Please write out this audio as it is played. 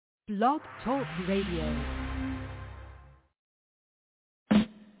Blog Talk Radio.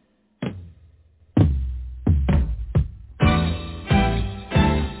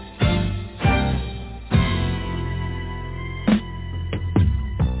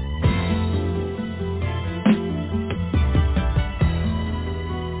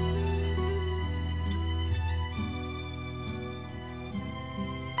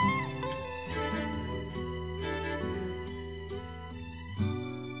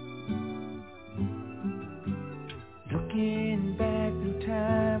 Looking back through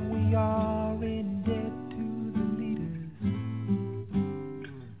time, we are in debt to the leaders.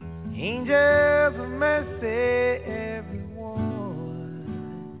 Angels of mercy, everyone.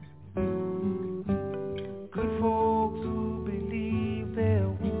 Good folks who believed there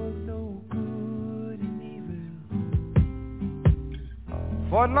was no good and evil.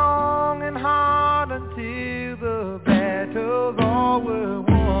 Fought long and hard until the battles all were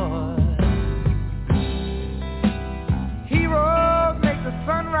won. Heroes make the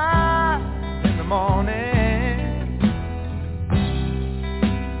sunrise in the morning.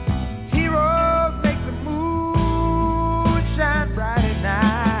 Heroes make the moon shine bright at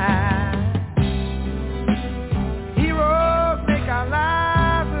night. Heroes make our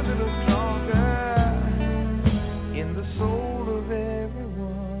lives a little stronger in the soul of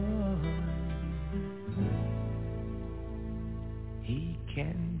everyone. He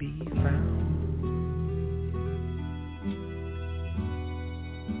can be found.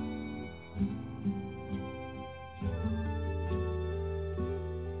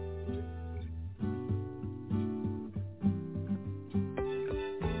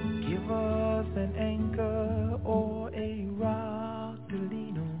 An anchor or a rock to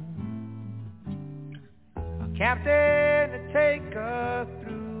lean on, a captain to take us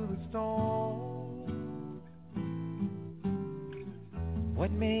through the storm.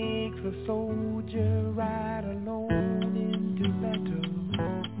 What makes a soldier ride alone into battle?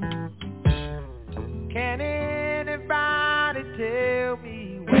 Can anybody tell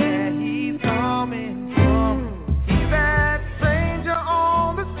me where he's coming from? He's that stranger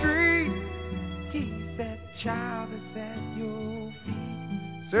on the street, that child is at your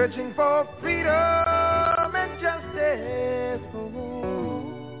feet, searching for freedom and justice for all.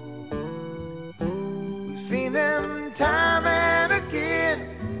 We've seen them time and again.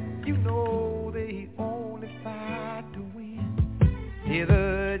 You know they only fight to win. They're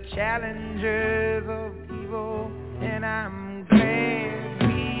the challengers of evil, and I'm glad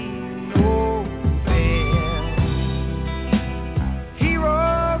we know them.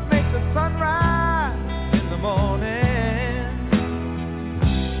 Heroes make the sunrise morning.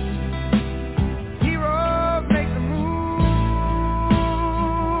 Heroes make the moon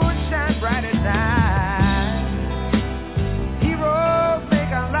shine bright at night. Heroes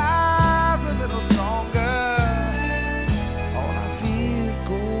make our lives a little stronger. All our fears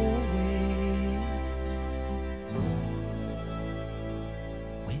go away.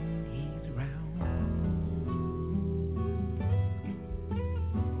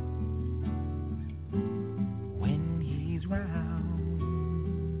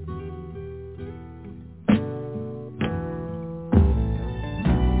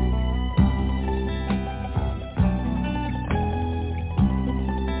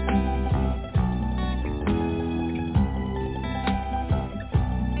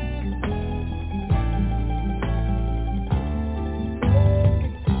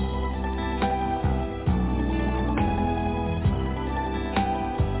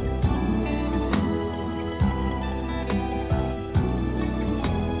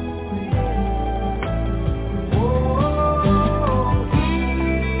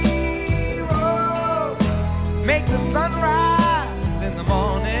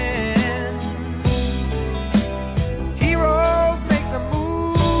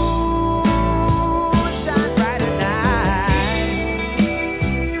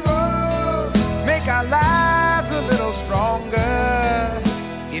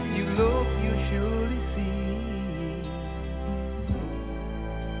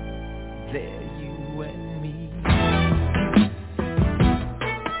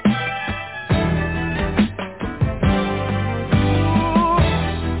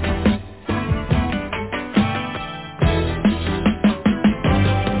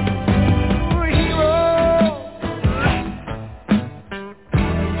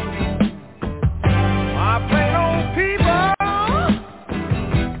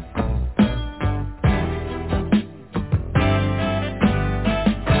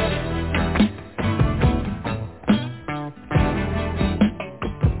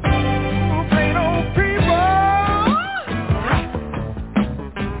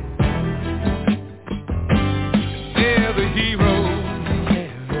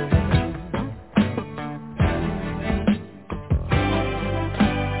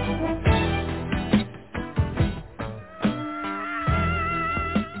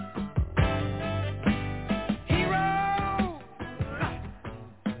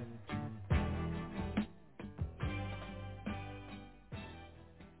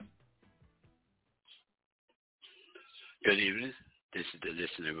 Good evening. This is the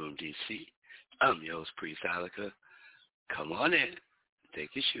Listening Room DC. I'm your host, Priest Ilika. Come on in. Take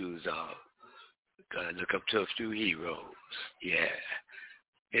your shoes off. Gotta look up to a few heroes. Yeah.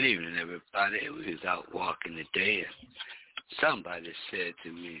 Good evening, everybody. We was out walking today, and somebody said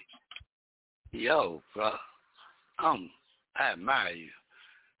to me, yo, bro, I admire you.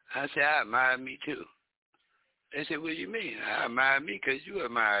 I said, I admire me too. They said, what do you mean? I admire me because you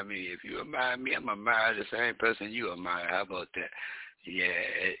admire me. If you admire me, I'm admire the same person you admire. How about that? Yeah,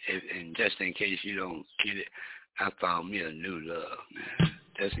 and just in case you don't get it, I found me a new love, man.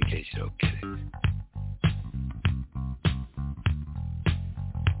 Just in case you don't get it.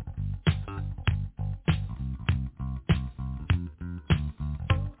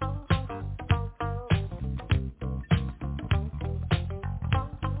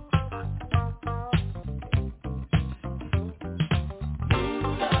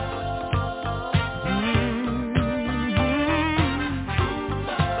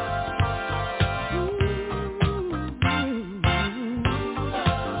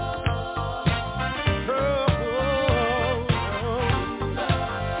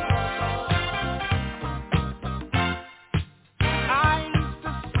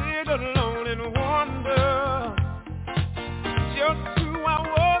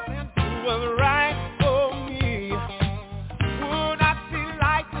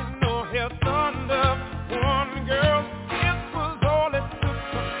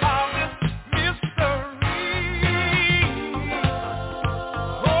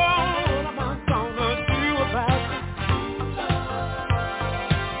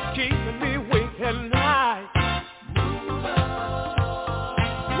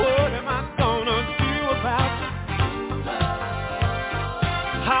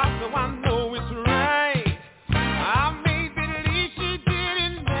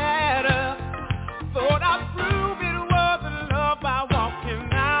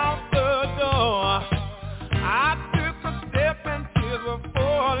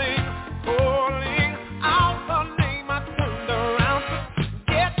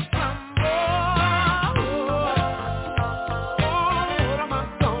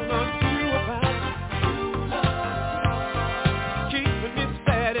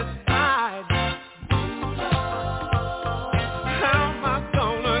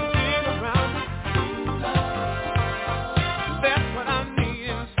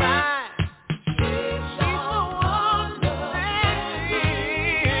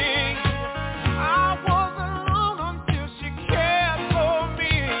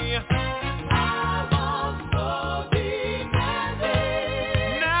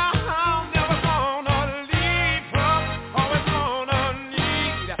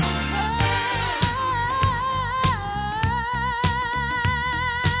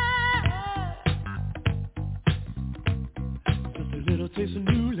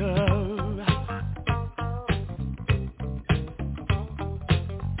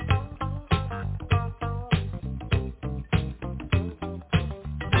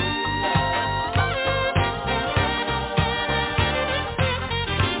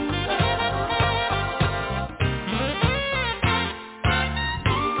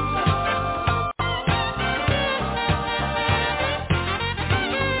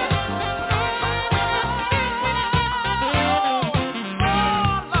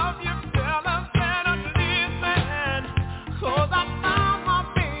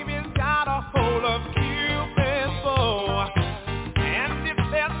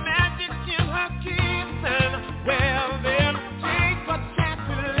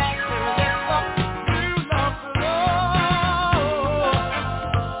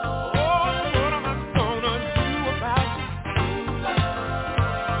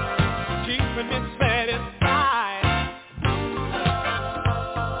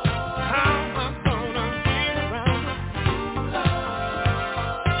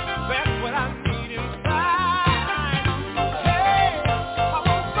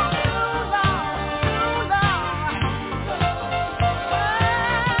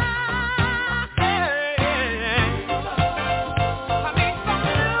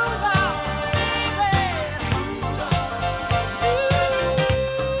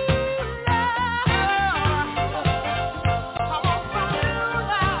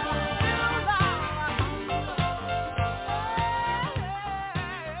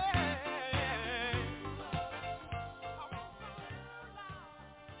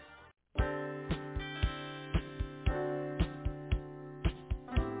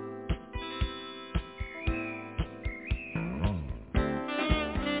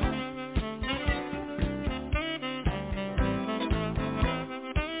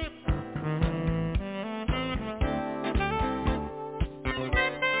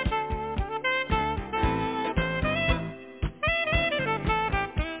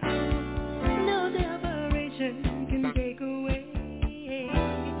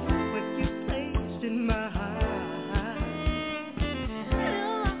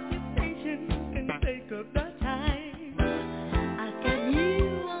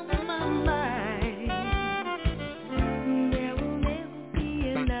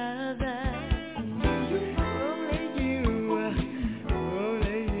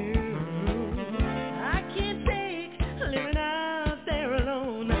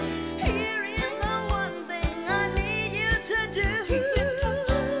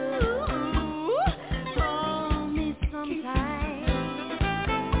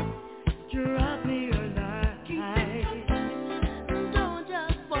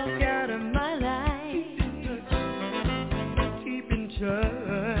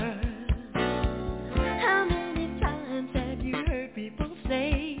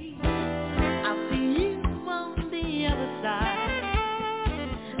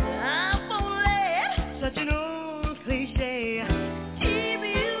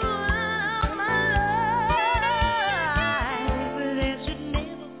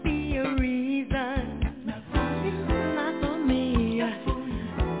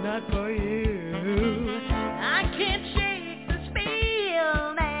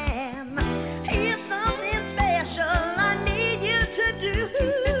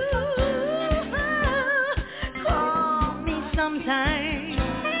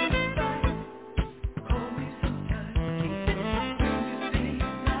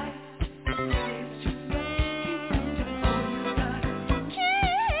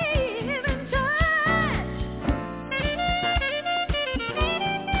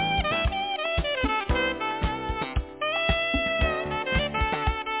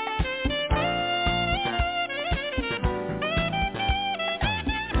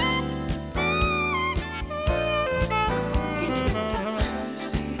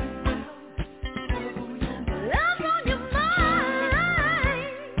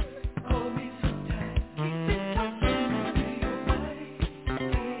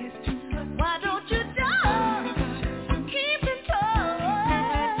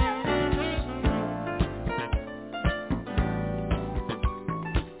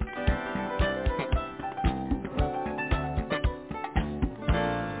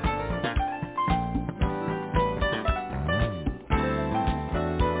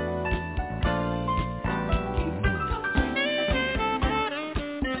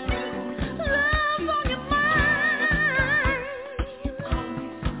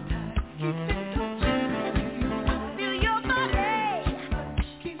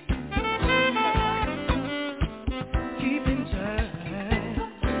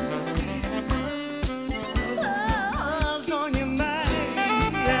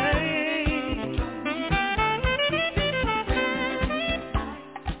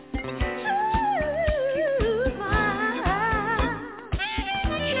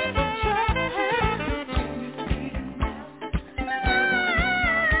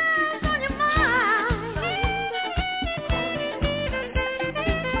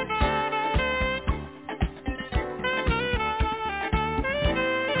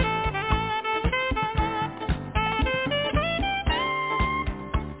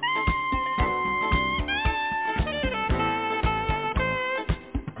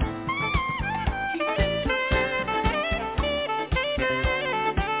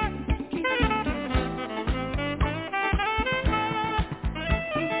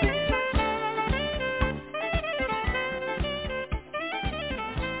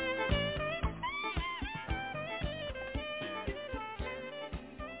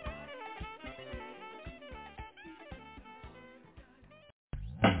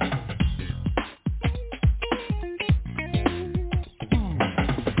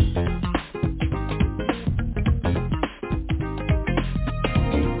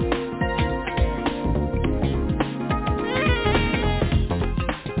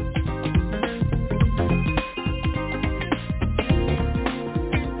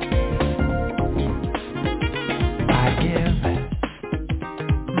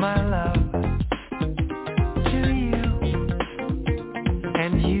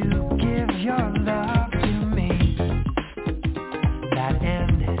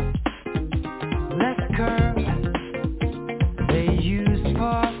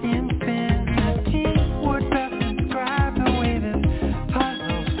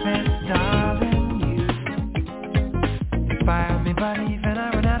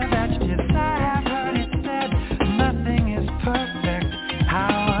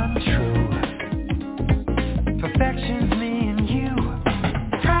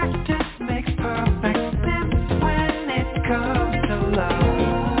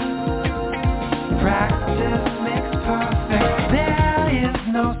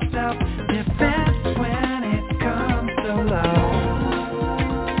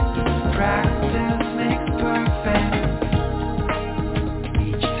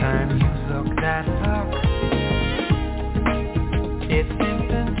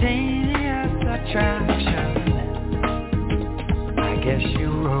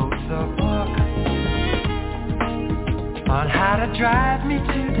 wrote a book on how to drive me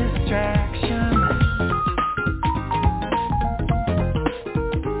to distraction.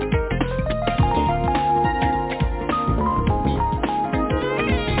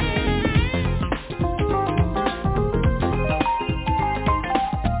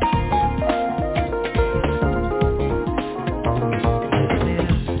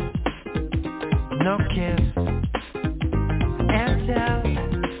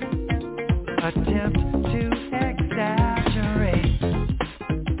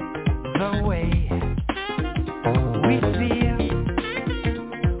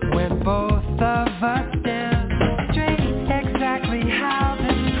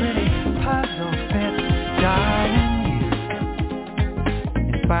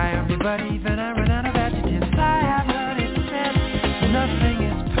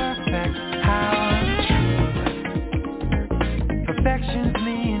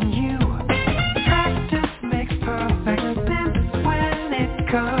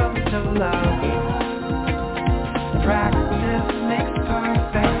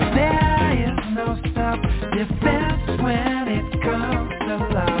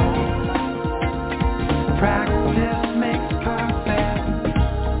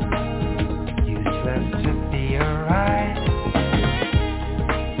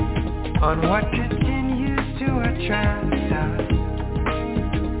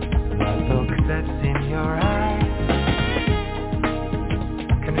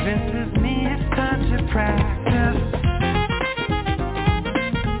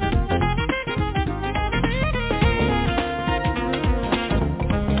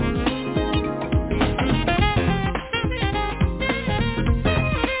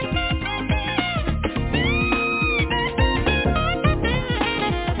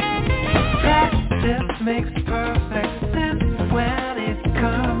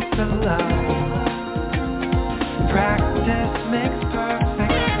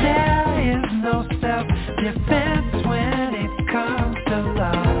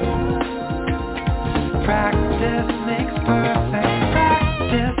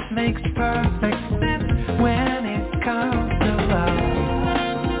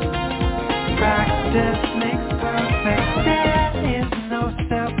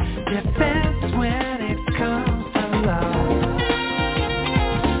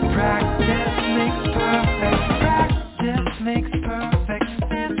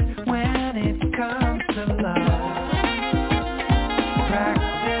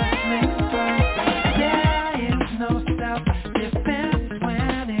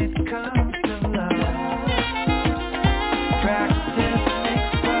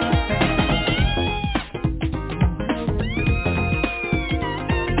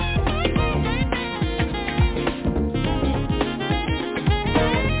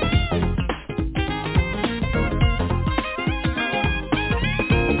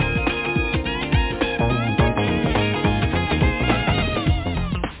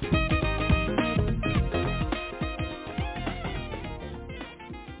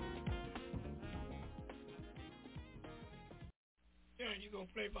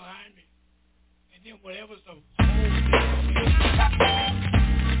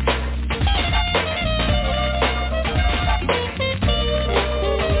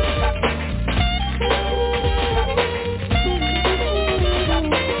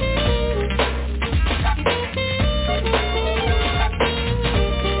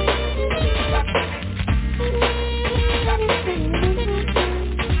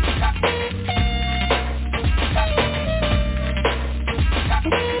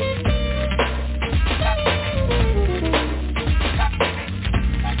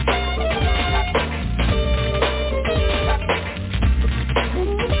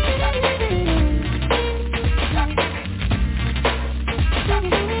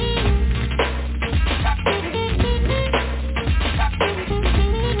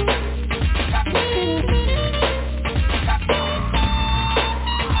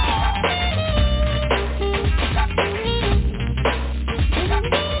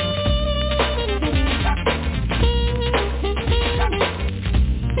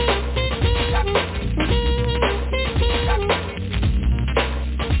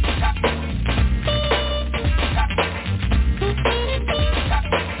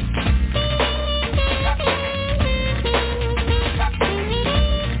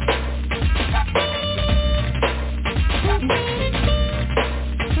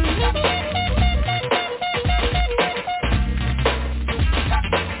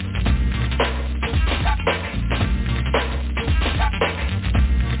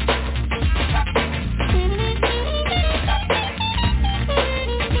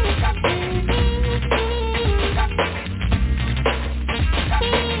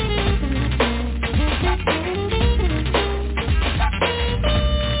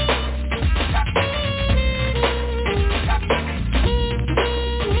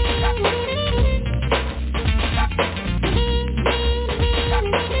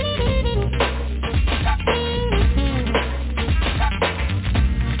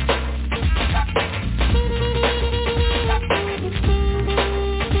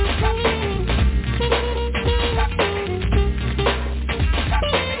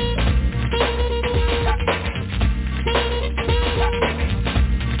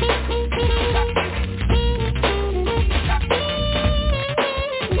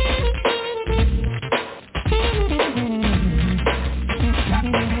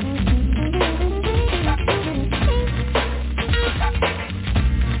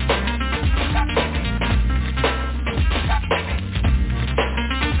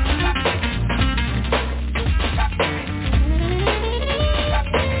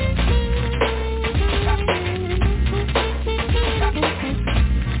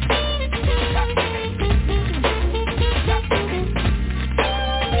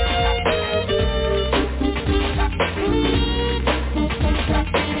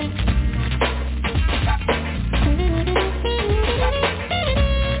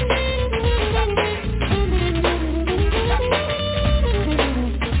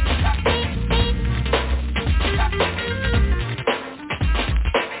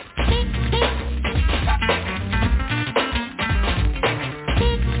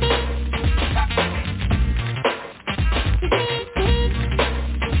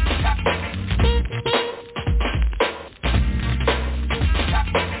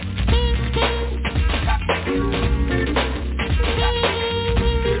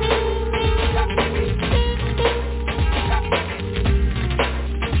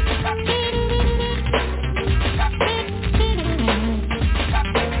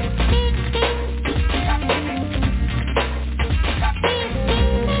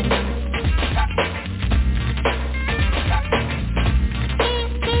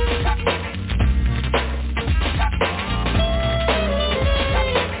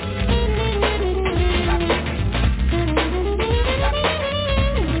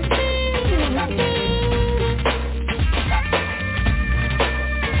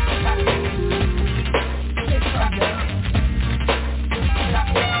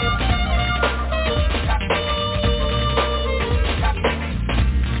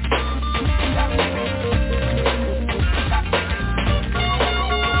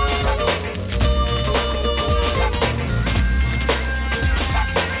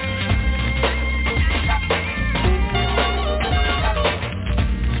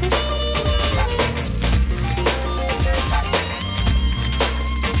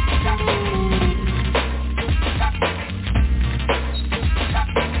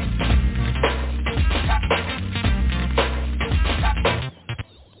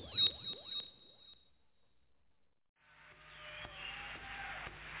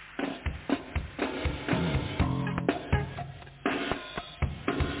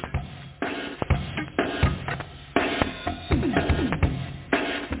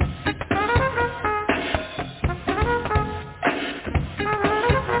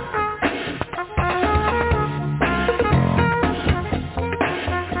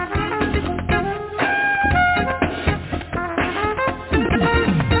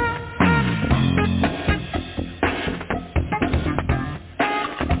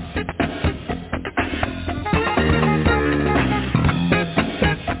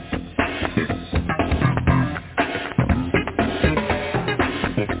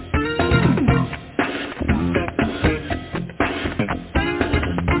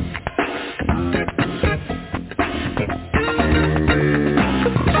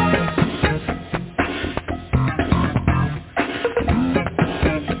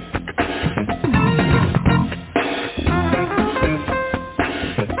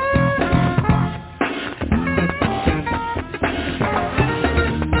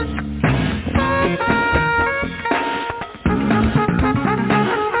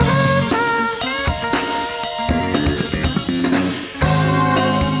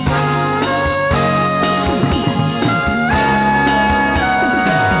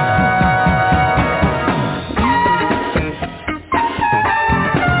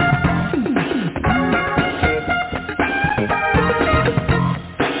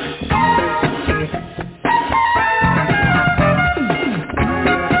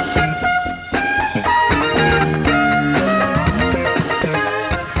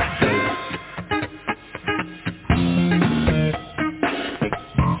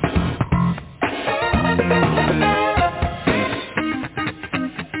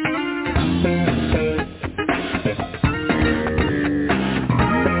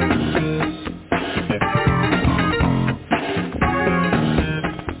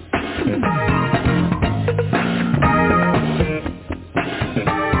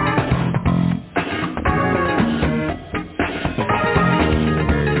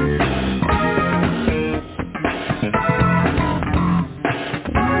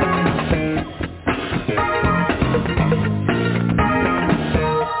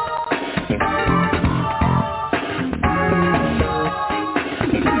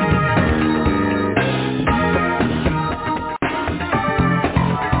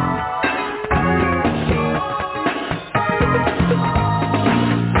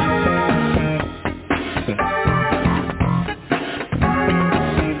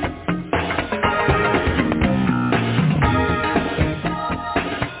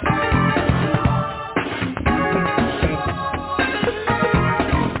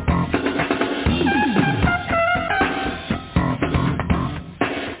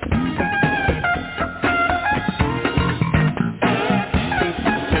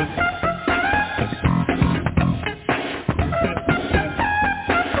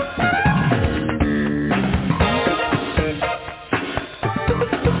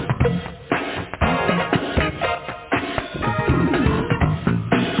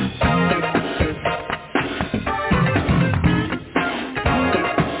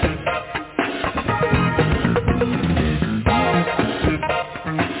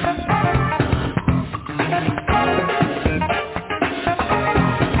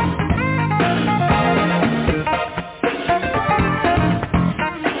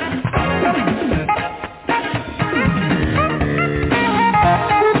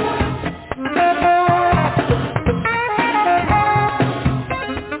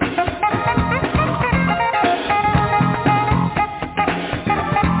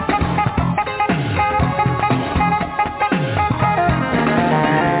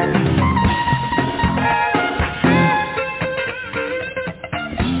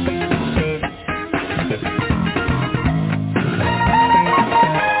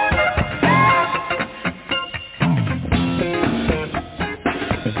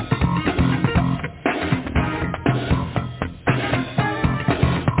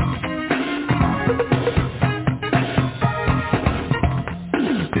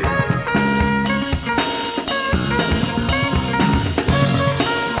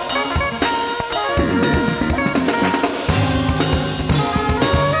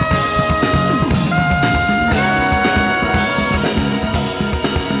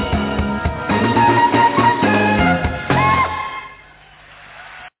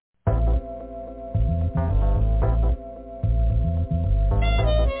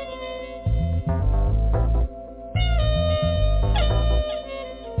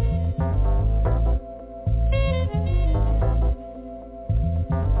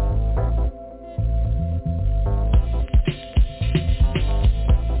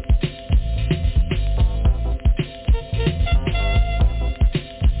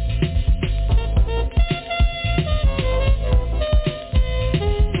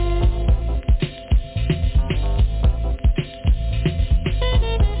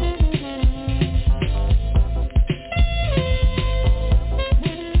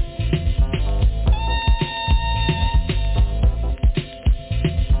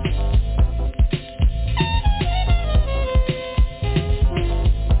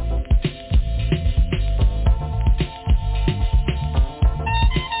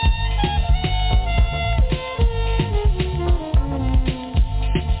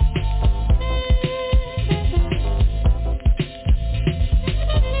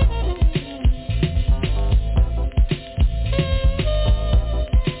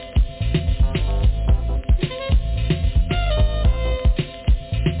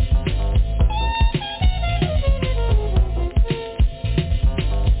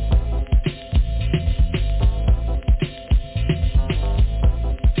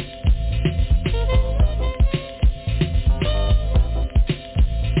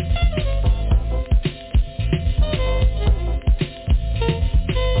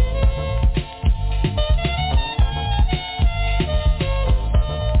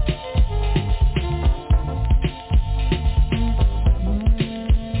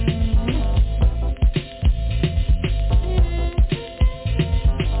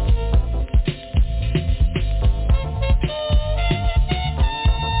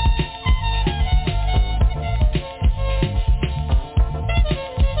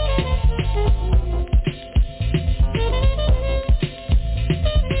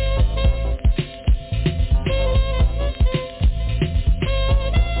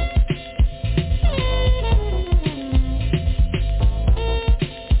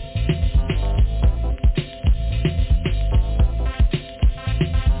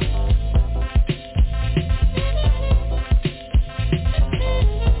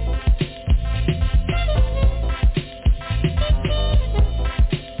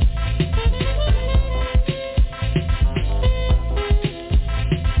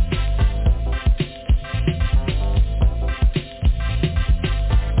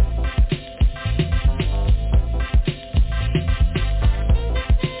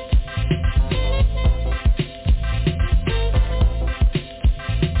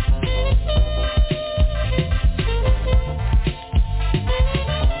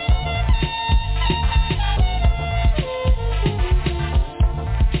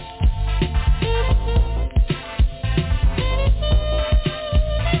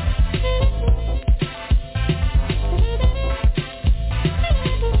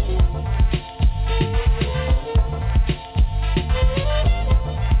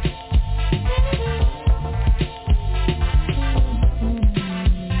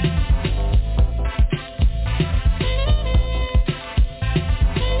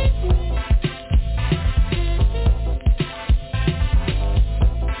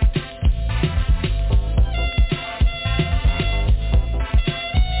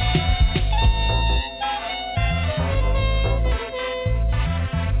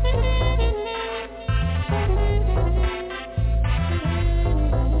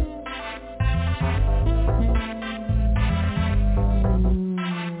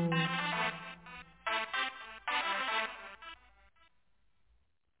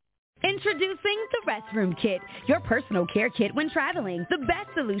 Introducing the Restroom Kit, your personal care kit when traveling. The best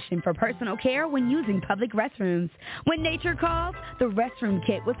solution for personal care when using public restrooms. When nature calls, the Restroom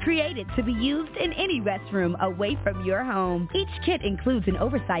Kit was created to be used in any restroom away from your home. Each kit includes an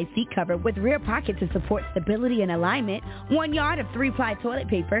oversized seat cover with rear pocket to support stability and alignment, 1 yard of 3-ply toilet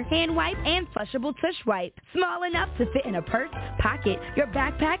paper, hand wipe, and flushable tush wipe. Small enough to fit in a purse, pocket, your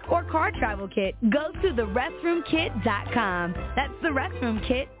backpack, or car travel kit. Go to therestroomkit.com. That's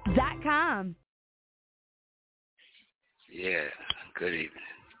therestroomkit.com. Yeah, good evening.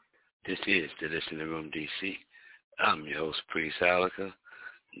 This is the Listening Room DC. I'm your host, Priest Ilika.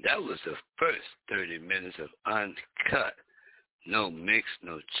 That was the first 30 minutes of uncut. No mix,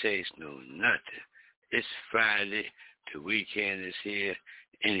 no chase, no nothing. It's Friday. The weekend is here.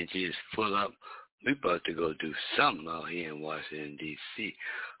 Energy is full up. We about to go do something out here in Washington, D.C.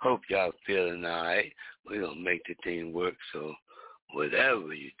 Hope y'all feeling all right. We're going to make the thing work, so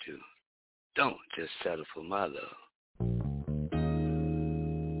whatever you do, don't just settle for my love.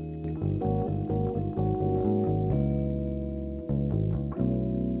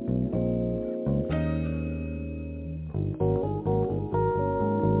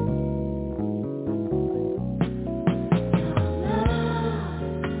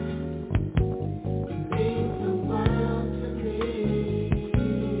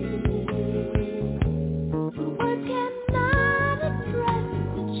 Cannot express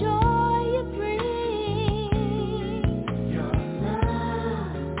the joy you bring.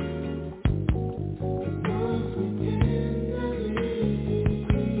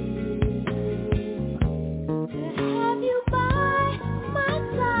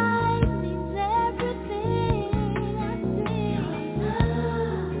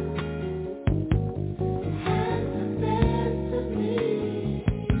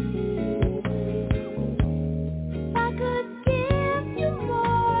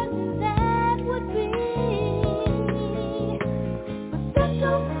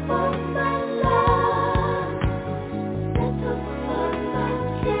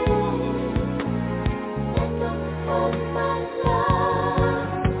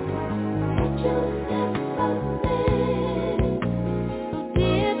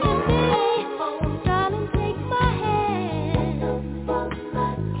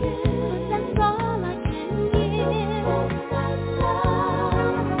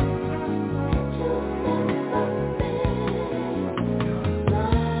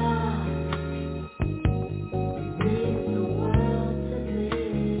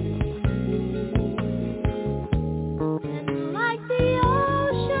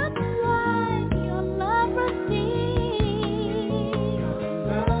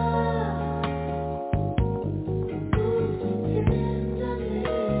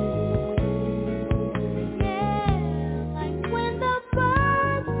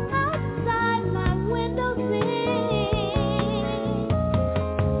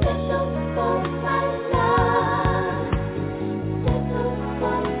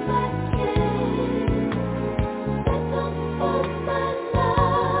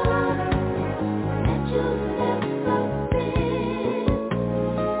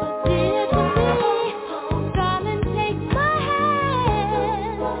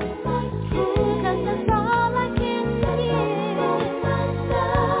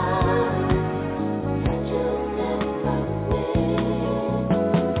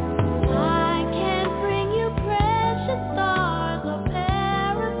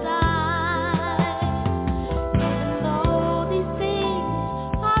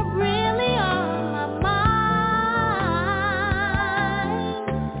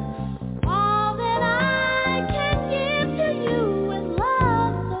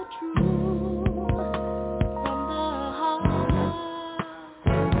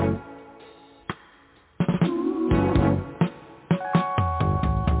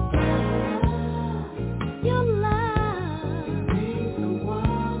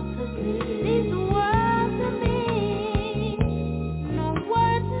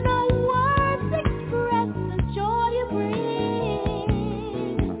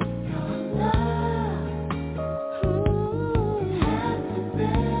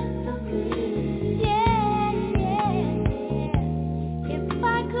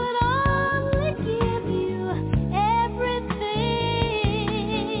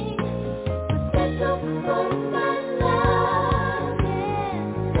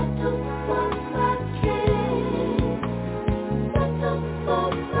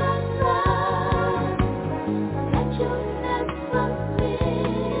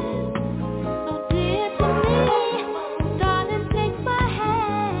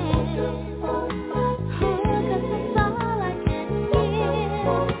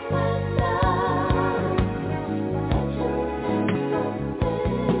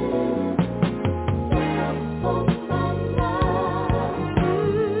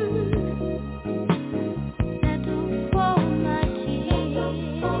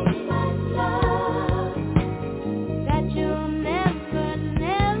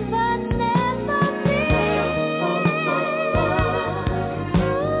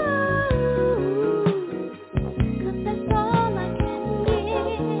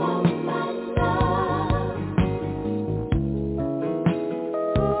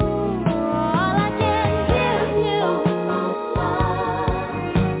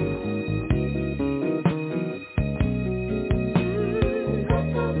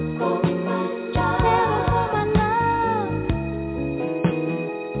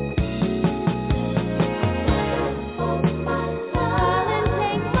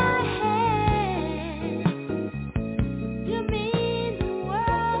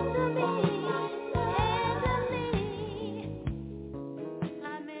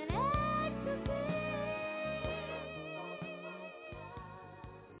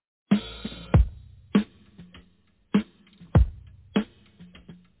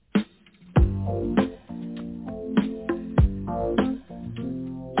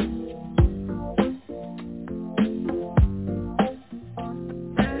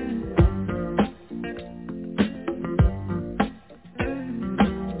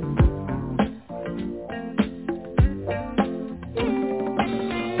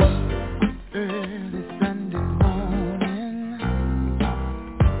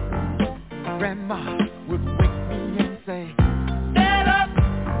 grandma would wake me and say, "Get up!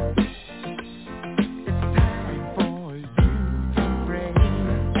 It's time for you to pray."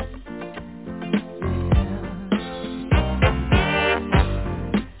 Yeah.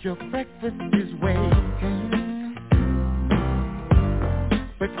 Your breakfast is waiting,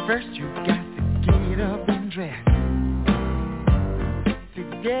 but first you got to get up and dress.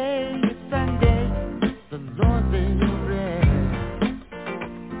 Today is Sunday, the Lord's day of rest.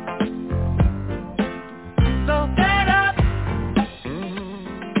 So get up.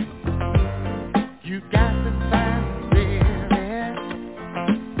 You got to find the rest.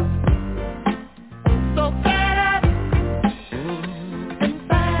 So get up and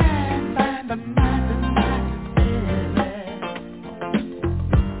find the mighty spirit.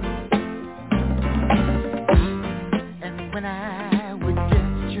 And when I would get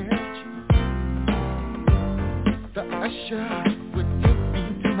to church, the usher would take me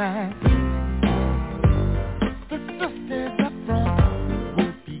to my seat. The sisters up front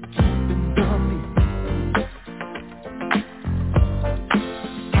would be keeping the beat.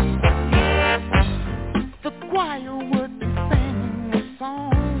 The choir would be singing a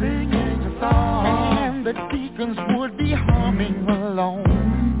song, and the deacons would be humming along.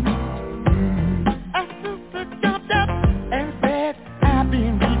 A sister jumped up and said, "I've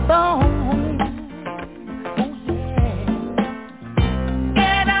been reborn." Oh yeah.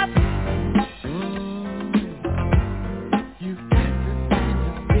 Get up. You got to find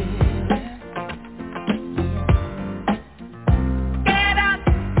the spirit. Get up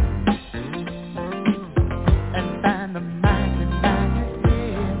and find the mighty, mighty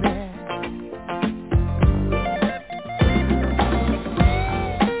spirit.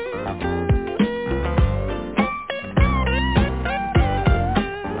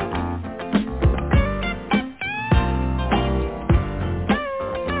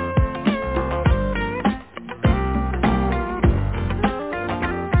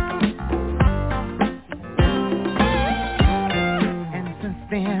 And since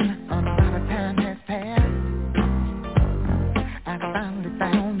then, a lot of time has passed. I finally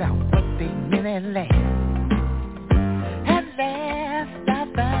found out what they meant at last. At last I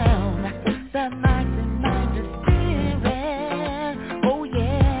found the mighty, mighty spirit. Oh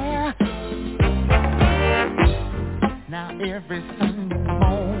yeah. Now every Sunday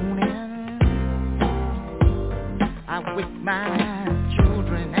morning, I wake my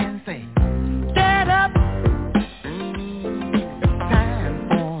children and say, "Get up. It's time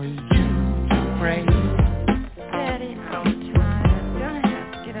for you to pray." Daddy, I'm tired. Gonna have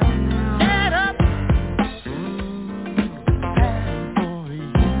to get up now. Get up. Time for you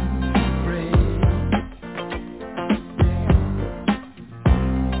to pray.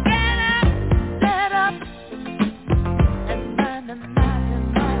 Get up and find the mighty,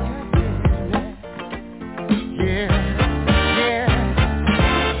 mighty spirit. Yeah, yeah.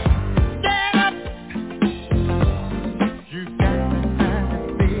 Get up. You got to find the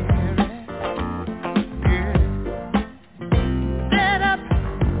spirit. Yeah. Get up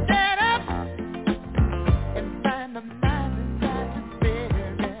and find the mighty, mighty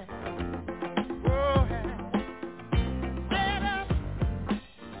spirit. Oh, yeah. Get up.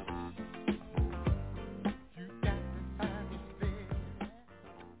 You got to find the spirit.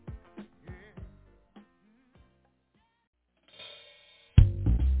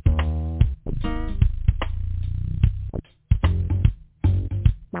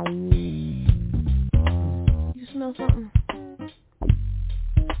 You smell something?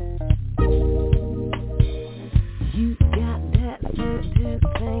 You got that certain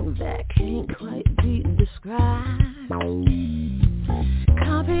thing that can't quite be described.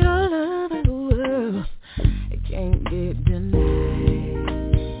 Copy your love in the world, it can't be denied.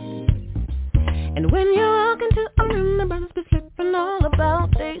 And when you walk into a room, the brothers be flipping all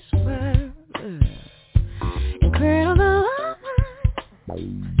about they swear. Incredible woman,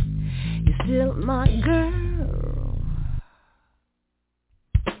 you're still my girl.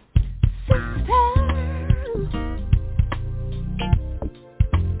 Sister,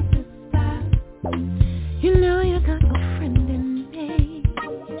 you know you got a friend in me.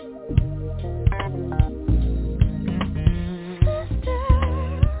 Sister,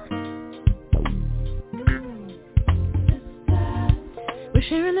 we're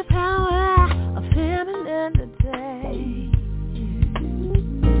sharing the power of femininity.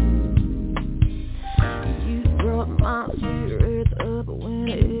 You brought my spirits up when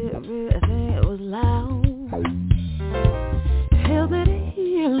everything was loud. Help me to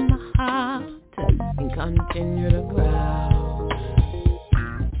heal my heart and continue to grow.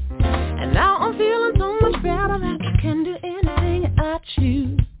 And now I'm feeling so much better that I can do anything I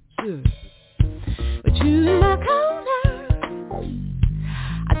choose.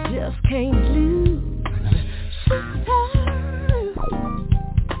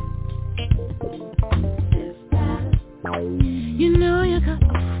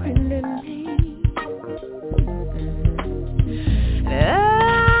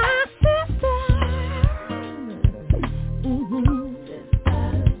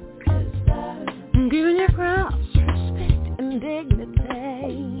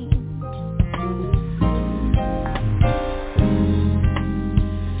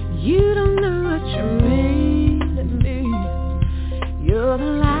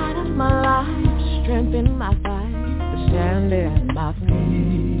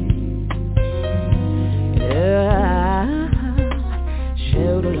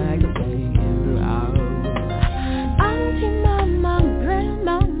 Shelter like the wind out. Auntie, mama,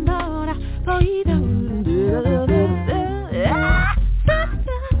 grandma, daughter, boy,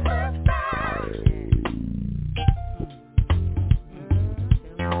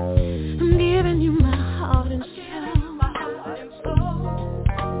 I'm giving you my heart and soul.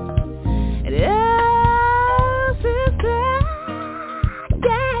 And sister,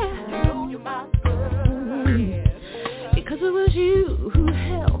 yeah. Because it was you who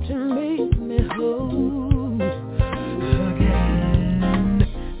helped and made me whole again.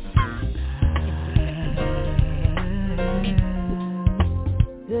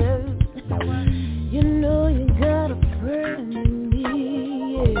 You know you got a friend in me,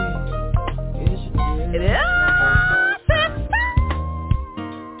 yeah. Yes, you do.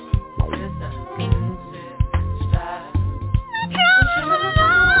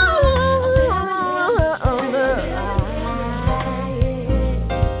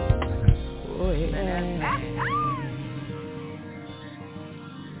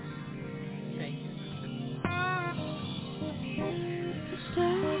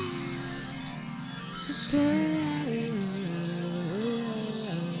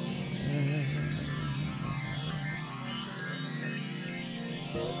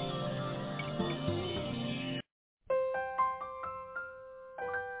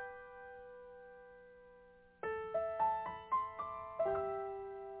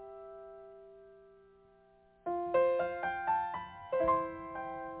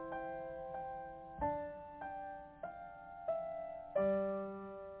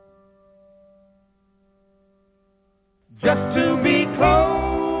 Just to be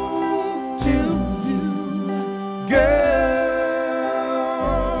close to you, girl.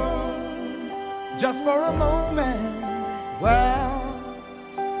 Just for a moment, well,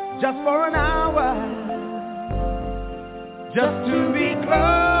 just for an hour. Just to be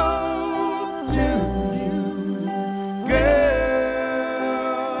close to you, girl.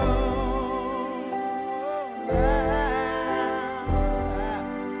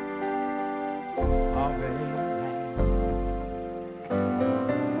 Oh, baby.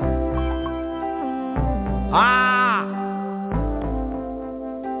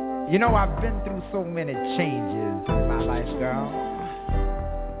 You know, I've been through so many changes in my life, girl.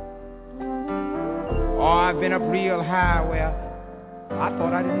 Oh, I've been up real high where I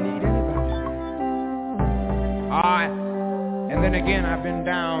thought I didn't need anybody. And then again, I've been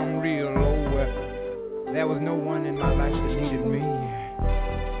down real low where there was no one in my life that needed me.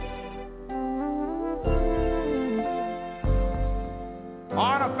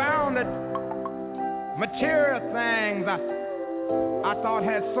 And I found that material things I thought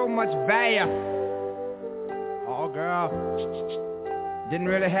had so much value. Oh, girl, didn't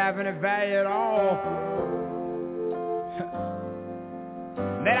really have any value at all.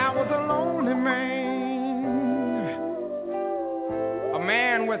 That I was a lonely man, a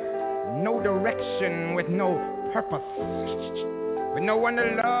man with no direction, with no purpose, with no one to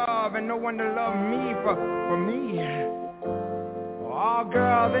love and no one to love me for me. Oh,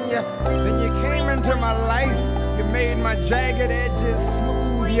 girl, then you came into my life. You made my jagged edges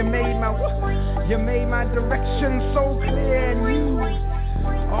smooth. You made my direction so clear and you.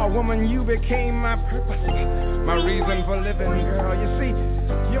 Oh, woman, you became my purpose, my reason for living, girl. You see,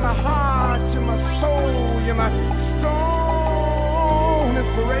 you're my heart, you're my soul, you're my strong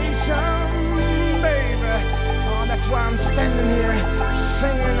inspiration, baby. Oh, that's why I'm standing here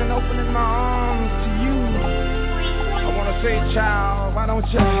singing and opening my arms to you. I want to say, child, why don't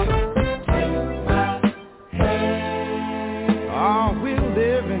you take my hand? Oh, we'll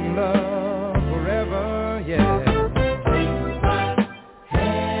live in love forever, yeah. Take my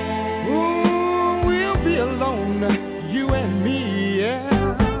hand. Ooh, we'll be alone, you and me, yeah.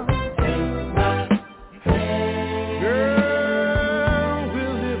 Take my hand. Girl,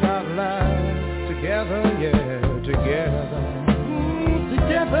 we'll live our lives together, yeah, together. Ooh,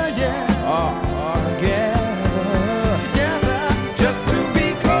 together, yeah. Oh, together.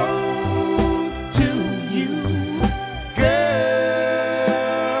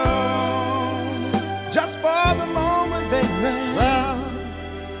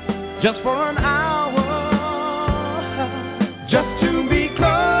 Just for an hour, just to be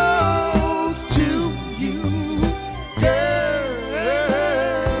close to you, girl.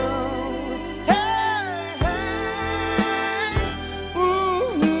 Hey, hey.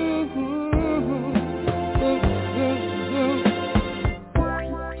 Ooh,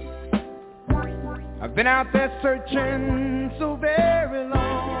 I've been out there searching so very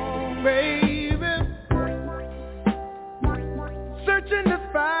long, baby. searching to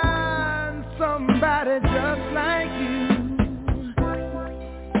find somebody just like you.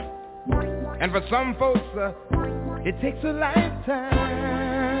 And for some folks, it takes a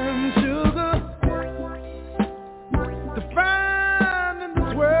lifetime, sugar, to find in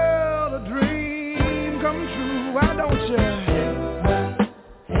this world a dream come true. Why don't you?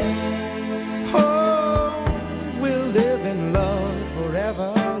 Oh, we'll live in love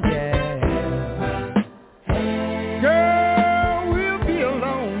forever, yeah. Girl, we'll be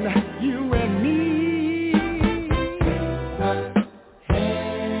alone, you and me.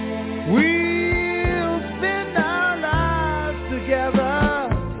 We'll spend our lives together,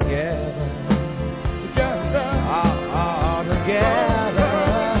 together,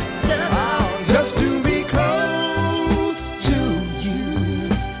 just to be close to you,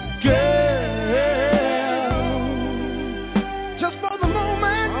 girl. Just for the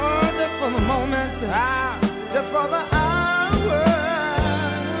moment, just for the moment, just for the hour,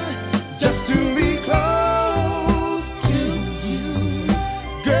 just to be close to you,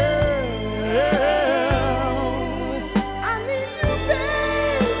 girl. I need you,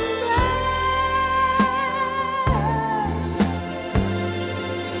 baby.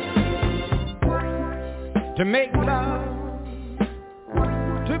 To make love,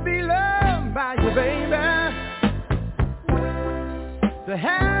 to be loved by you, baby. To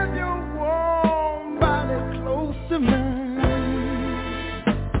have your warm body close to mine.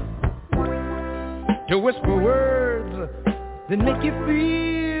 To whisper words that make you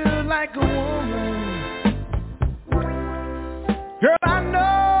feel like a woman. Girl, I know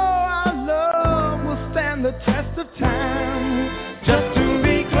our love will stand the test of time. Just to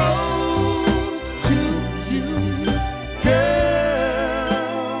be close to you, girl.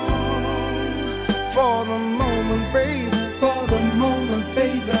 For the moment, baby, for the moment,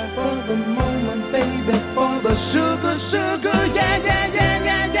 baby, for the moment, baby, for the sugar, sugar, yeah, yeah, yeah,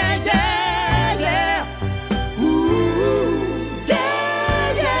 yeah, yeah, yeah, yeah. Ooh,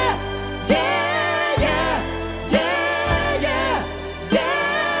 yeah, yeah, yeah, yeah, yeah, yeah,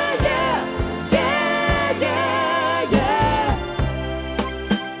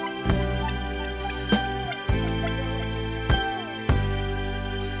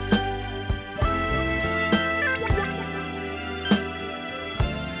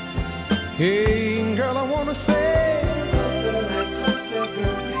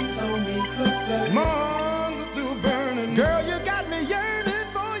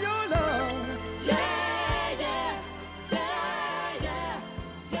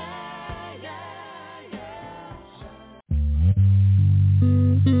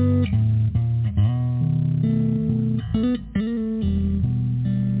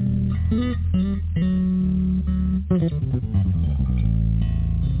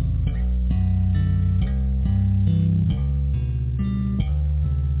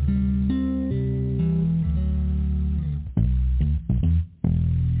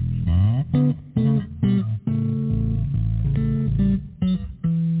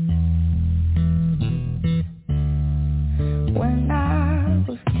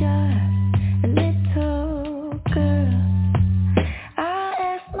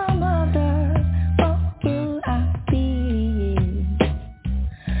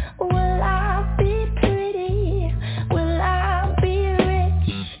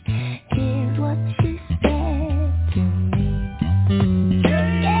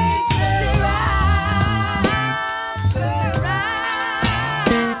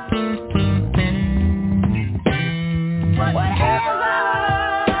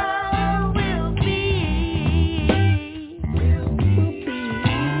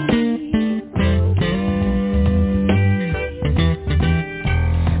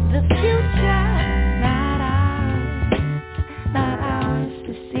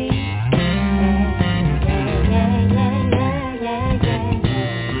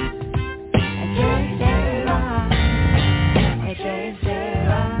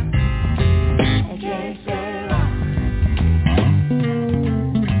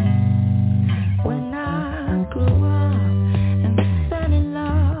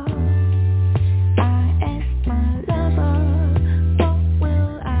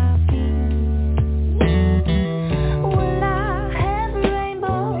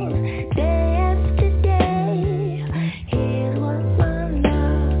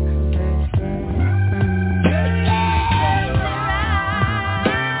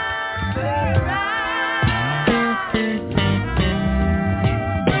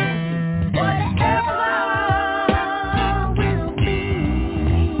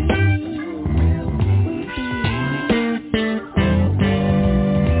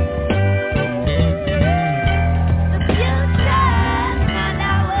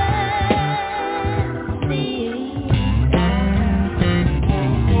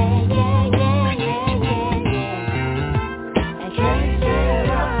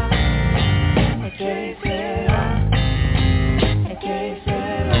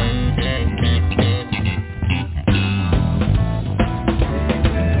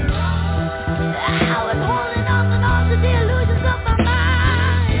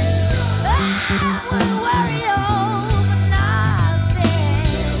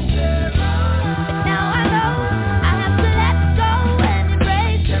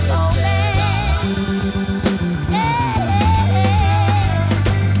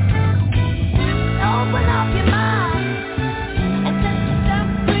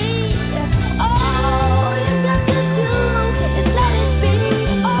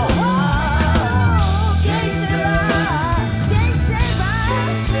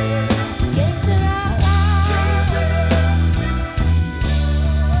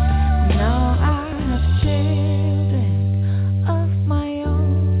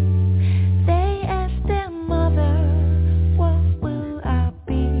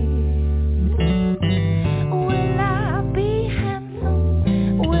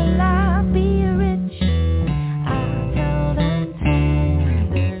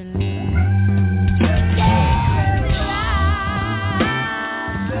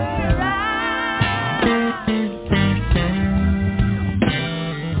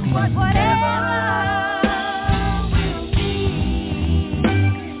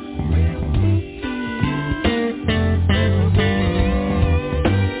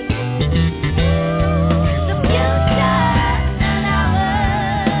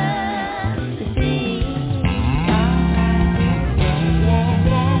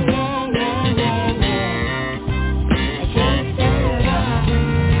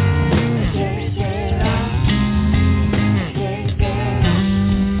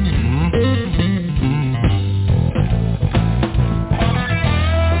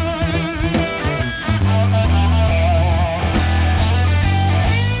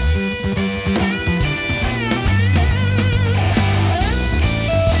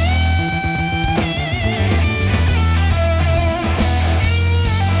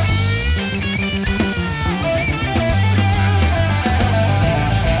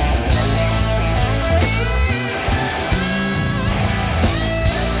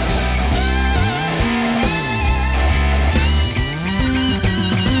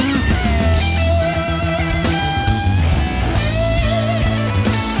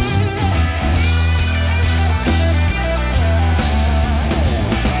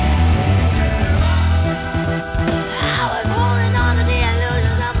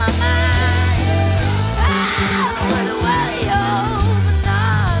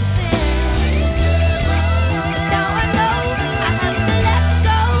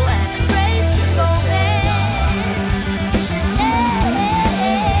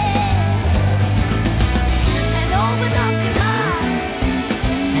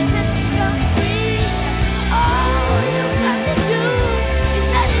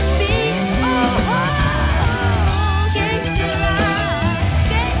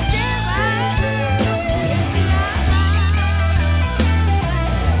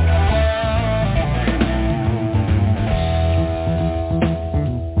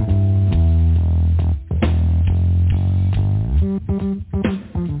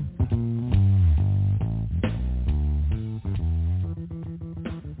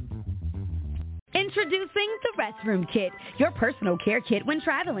 Introducing the Restroom Kit, your personal care kit when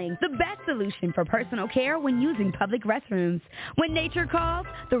traveling. The best solution for personal care when using public restrooms. When nature calls,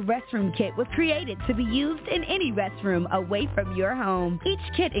 the Restroom Kit was created to be used in any restroom away from your home. Each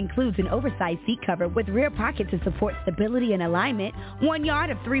kit includes an oversized seat cover with rear pocket to support stability and alignment, 1 yard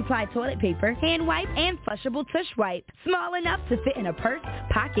of 3-ply toilet paper, hand wipe, and flushable tush wipe. Small enough to fit in a purse,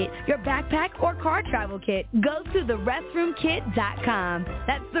 pocket, your backpack, or car travel kit. Go to therestroomkit.com.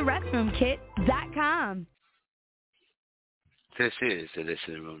 That's therestroomkit.com. This is the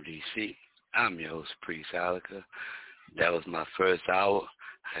Listening Room DC. I'm your host, Priest Ilika. That was my first hour.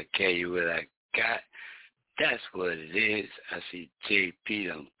 I gave you what I got. That's what it is. I see JP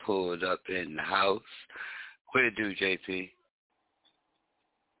done pulled up in the house. What it do, JP?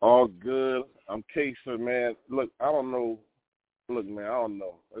 All good. I'm Kesa, man. Look, I don't know. Look, man, I don't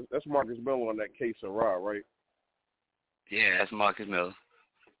know. That's Marcus Miller on that Kesa Raw, right? Yeah, that's Marcus Miller.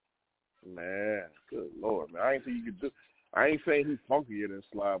 Man, good Lord, man. I ain't think you could do. I ain't saying he's funkier than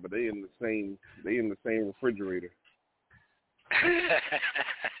Sly, but they in the same refrigerator.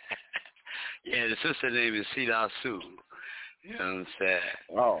 Yeah, the sister name is Cedar Sue. You know what I'm saying?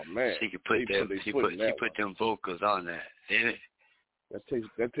 Oh man, she could put put them vocals on that, ain't it? That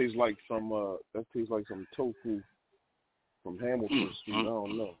tastes like some tofu from Hamilton Street. I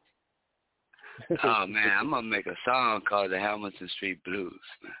don't know. Oh man, I'm gonna make a song called the Hamilton Street Blues,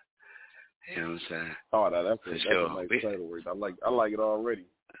 man. You know what I'm saying? Oh, that's a nice title. I like it already.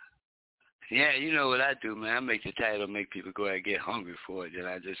 Yeah, you know what I do, man. I make the title make people go and get hungry for it. Then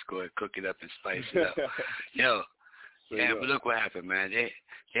I just go and cook it up and spice it up. But look what happened, man. They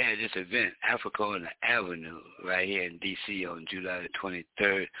had this event, Africa on the Avenue, right here in D.C. on July the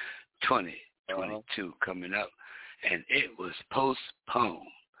 23rd, 2022, coming up. And it was postponed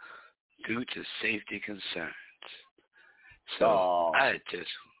due to safety concerns. So I just...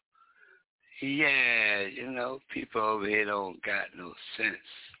 Yeah, people over here don't got no sense.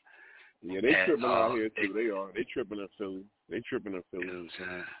 Yeah, they tripping out here too. They are. They tripping in Philly. You know what I'm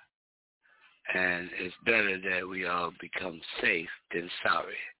saying? And it's better that we all become safe than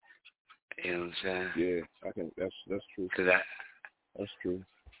sorry. You know what I'm saying? Yeah, I think that's true. That's true.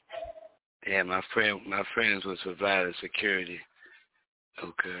 Yeah, my friends was providing security.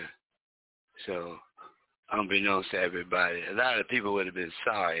 Okay, so. Unbeknownst to everybody, a lot of people would have been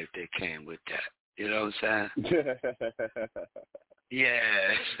sorry if they came with that. You know what I'm saying?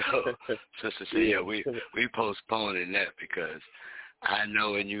 Yeah. So, Sister said, yeah, we postponing that because I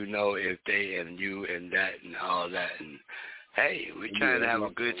know and you know if they and you and that and all that. And, hey, we're trying to have a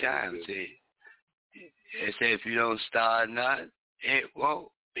good time. See, they say if you don't start not, it won't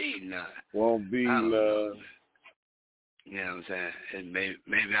be none. Won't be none. You know what I'm saying? And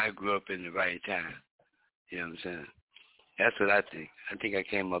maybe I grew up in the right time. You know what I'm saying? That's what I think. I think I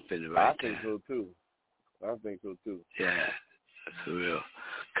came up in the right time. I think so too. Yeah, for real.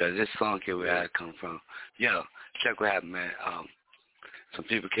 Because this funk here where I come from. Yo, check what happened, man. Some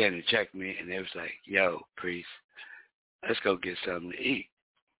people came to check me, and they was like, yo, Priest, let's go get something to eat.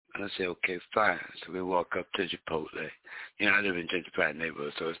 And I said, okay, fine. So we walk up to Chipotle. You know, I live in gentrified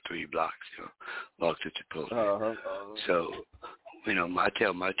neighborhood, so it's 3 blocks, you know, walk to Chipotle. So, you know, I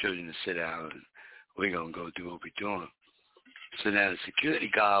tell my children to sit down, and we're going to go do what we're doing. So now the security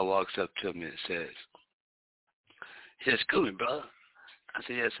guard walks up to me and says, he said, excuse me, brother. I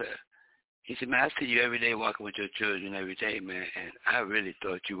said, yes, sir. He said, man, I see you every day walking with your children every day, man, and I really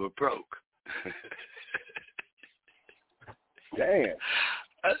thought you were broke. Damn.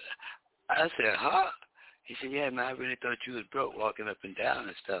 I said, huh? He said, yeah, man, I really thought you was broke walking up and down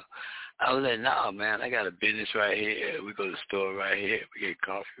and stuff. I was like, nah, man, I got a business right here. We go to the store right here. We get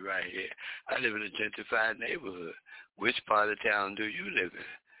coffee right here. I live in a gentrified neighborhood. Which part of town do you live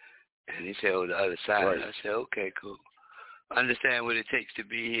in? And he said, oh, the other side. Right. I said, okay, cool. Understand what it takes to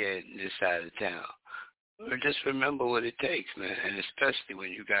be here in this side of town. Or just remember what it takes, man, and especially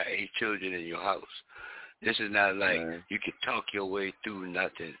when you got 8 children in your house. This is not like you can talk your way through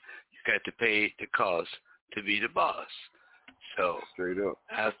nothing. You got to pay the cost to be the boss. So straight up,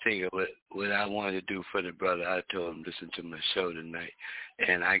 I was thinking what I wanted to do for the brother. I told him, listen to my show tonight,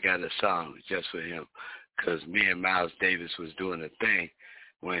 and I got a song just for him because me and Miles Davis was doing a thing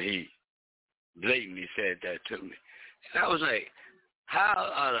when he blatantly said that to me. And I was like,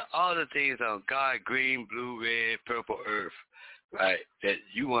 how out of all the things on God, green, blue, red, purple earth, right, that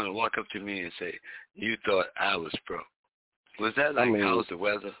you want to walk up to me and say, you thought I was broke? Was that like, how's the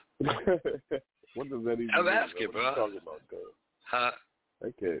weather? What does that even I'm mean? asking, bro. What are you talking about, though? Huh?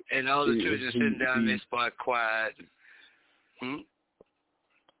 Okay. And all the children sitting down, they spot quiet.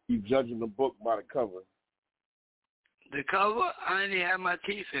 You judging the book by the cover. The cover? I ain't even have my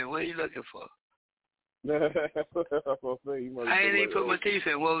teeth in. What are you looking for? I ain't even put my teeth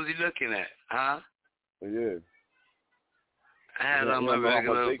in. What was he looking at? Huh? Yeah. I had on my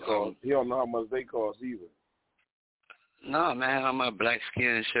regular... He don't know how much they cost either. No, man, I had on my black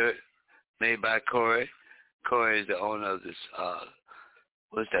skin shirt made by Corey. Corey is the owner of this,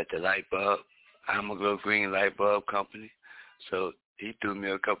 what's that, the light bulb, Almaglow Green Light Bulb Company. So he threw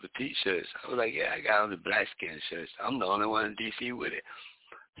me a couple of T-shirts. I was like, yeah, I got on the black skin shirts. I'm the only one in D.C. with it.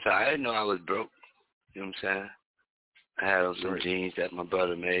 So I didn't know I was broke. You know what I'm saying? I had on some jeans that my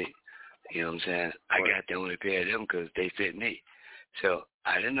brother made. You know what I'm saying? I got the only pair of them because they fit me. So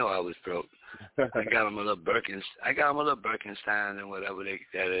I didn't know I was broke. I got them a little Birkenstein and whatever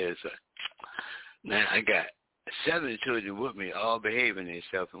that is. Man, I got 7 children with me, all behaving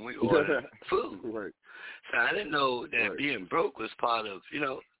themselves, and we ordered food. Right. So I didn't know that being broke was part of, you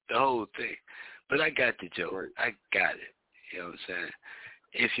know, the whole thing. But I got the joke. Right. I got it. You know what I'm saying?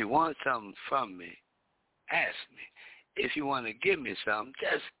 If you want something from me, ask me. If you want to give me something,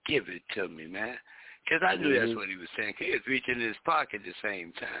 just give it to me, man. Because I knew that's what he was saying. He was reaching in his pocket at the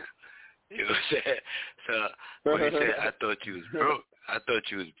same time. You know what I'm saying? So when he said, I thought you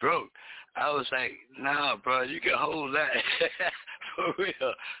was broke, I was like, nah, bro, you can hold that. For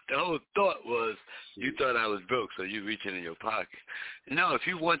real. The whole thought was you thought I was broke, so you reaching in your pocket. No, if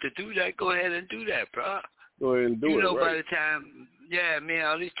you want to do that, go ahead and do that, bro. Go ahead and do it, You know, by the time, man,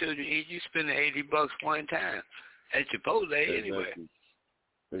 all these children eat, you spending $80 one time at Chipotle anyway.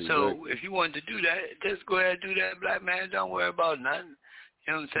 Exactly. So if you wanted to do that, just go ahead and do that, black man. Don't worry about nothing.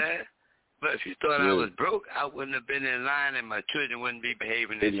 You know what I'm saying? But if you thought I was broke, I wouldn't have been in line and my children wouldn't be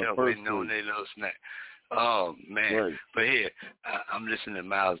behaving themselves waiting on their little snack. Oh, man. Right. But here, I'm listening to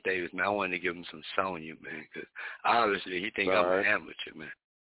Miles Davis, man. I wanted to give him some Sonya, man, because obviously he think I'm an amateur, man.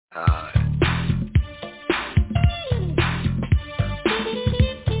 All right.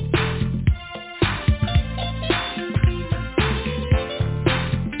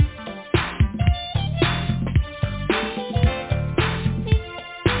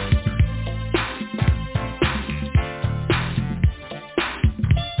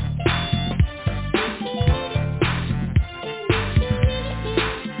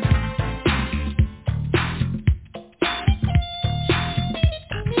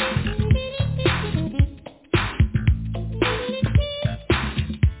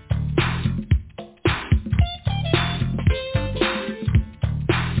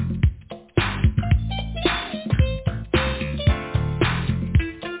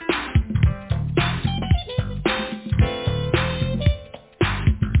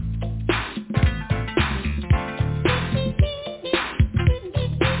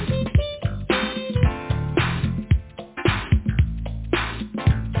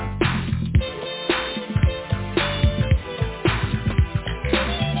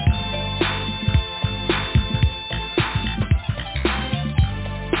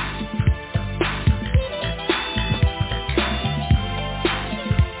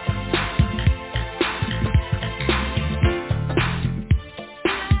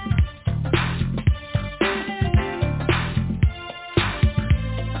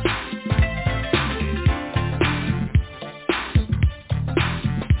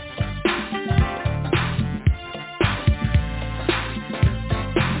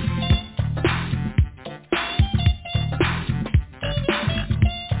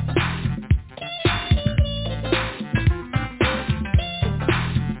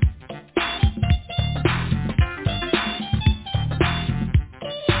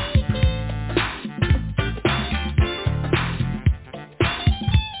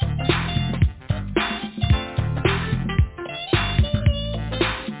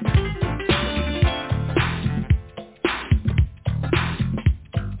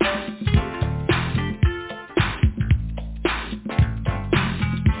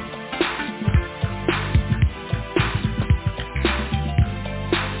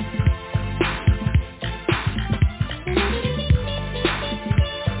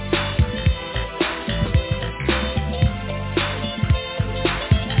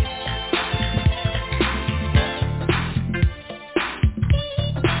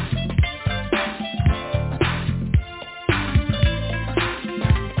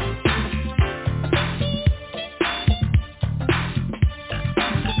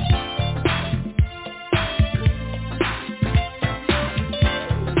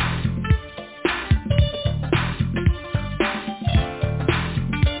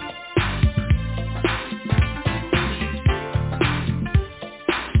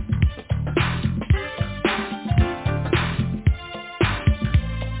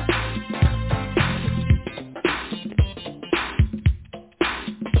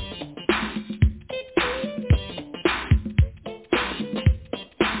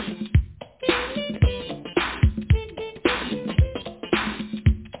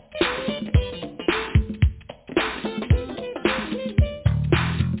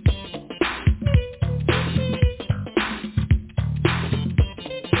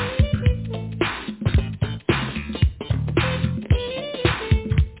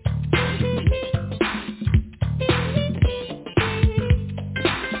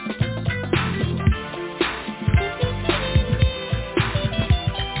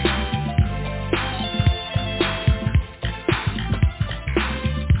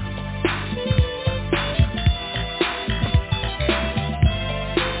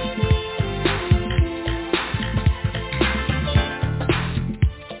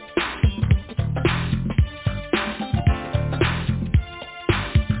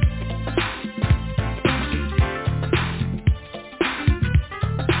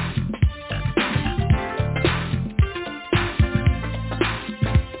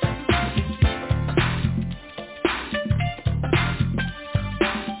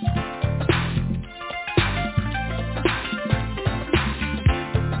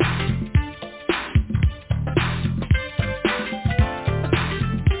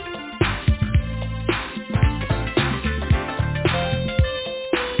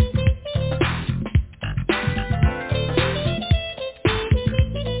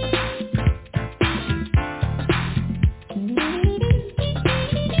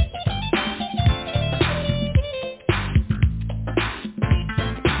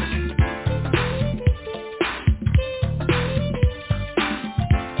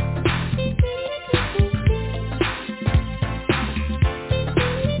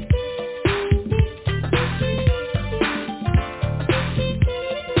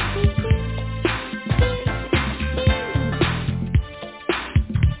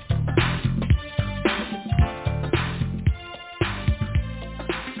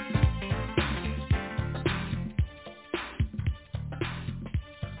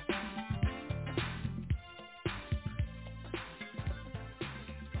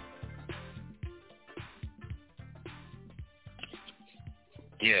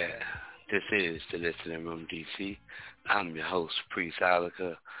 Yeah, this is the Listening Room DC. I'm your host, Priest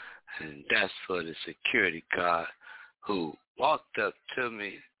Ilika, and that's for the security guard who walked up to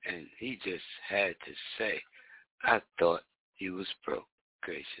me and he just had to say, I thought you was broke.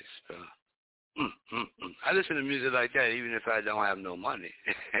 Gracious, bro. I listen to music like that even if I don't have no money.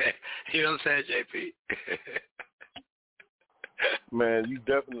 You know what I'm saying, JP? Man, you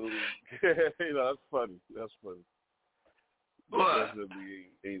definitely, that's funny. That's funny. What?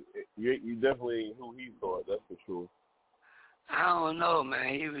 You definitely ain't who he thought, that's for sure. I don't know,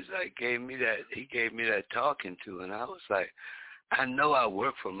 man. He was like, he gave me that talking to, and I was like, I know I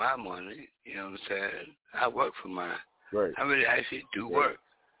work for my money. You know what I'm saying? I work for mine. Right. I really actually do work.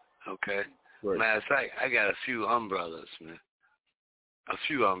 Okay? Right. Matter of fact, I got a few umbrellas, man. A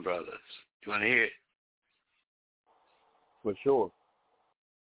few umbrellas. You want to hear it? For sure.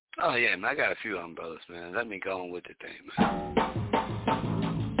 Oh, yeah, man. I got a few umbrellas, man. Let me go on with the thing, man.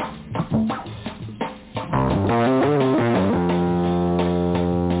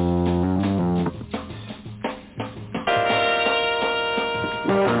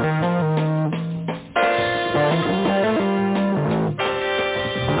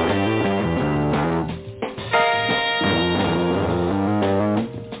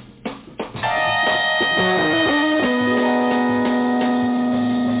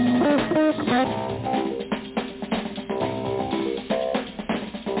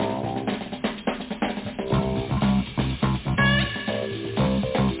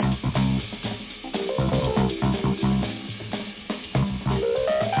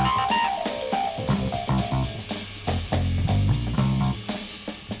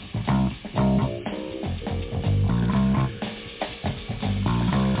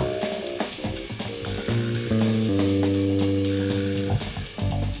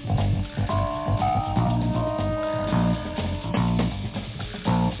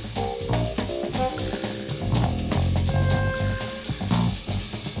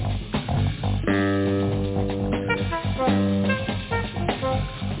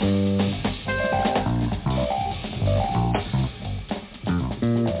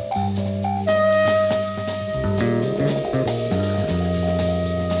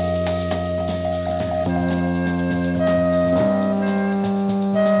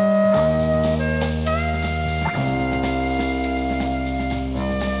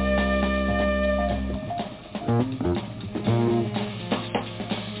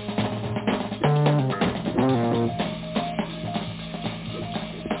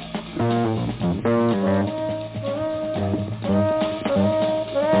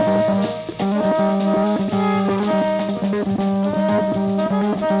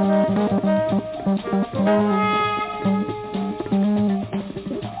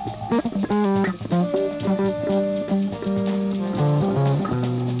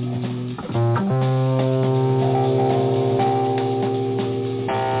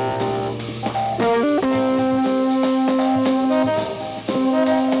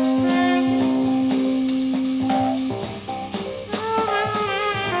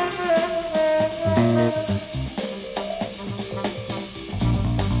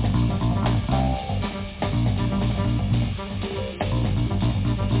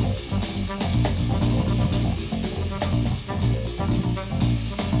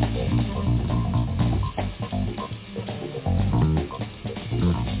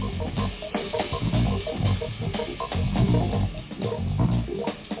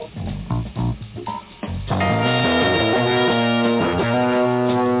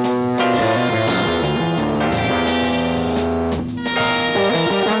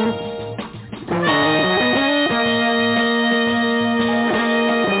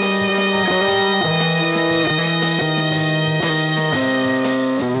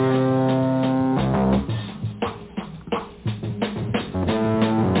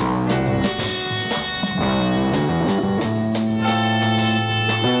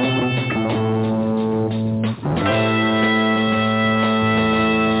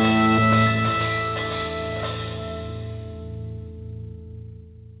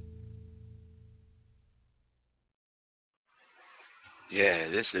 Yeah,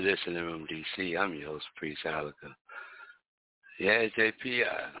 this is Listening Room DC. I'm your host, Priest Ilika. Yeah, JP,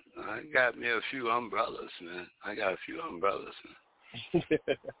 I got me a few umbrellas, man. I got a few umbrellas, man.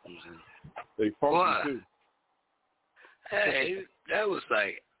 They funky, too. Hey, that was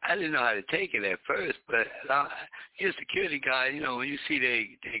like, I didn't know how to take it at first, but you're a security guy, you know, when you see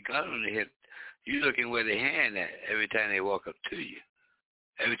they gun on the hip, you're looking where they hand at every time they walk up to you.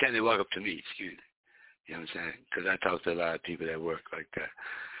 Every time they walk up to me, excuse me. You know what I'm saying? Because I talk to a lot of people that work like that.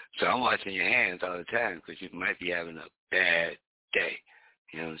 So I'm watching your hands all the time because you might be having a bad day.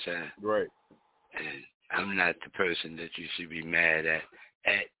 You know what I'm saying? Right. And I'm not the person that you should be mad at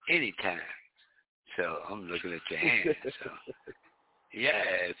any time. So I'm looking at your hands. So, yeah,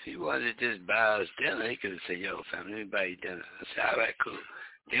 if he wanted to just buy us dinner, he could have said, yo, family, let me buy you dinner. I said, all right, cool.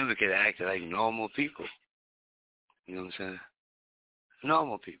 Then we could act like normal people. You know what I'm saying?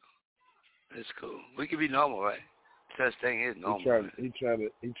 Normal people. That's cool. We could be normal, right? Such thing is normal. He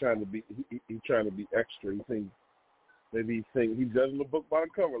trying to be extra. He judging the book by the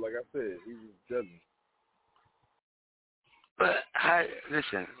cover, like I said. He's just judging. But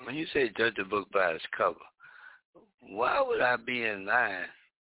listen, when you say judge the book by its cover, why would I be in line?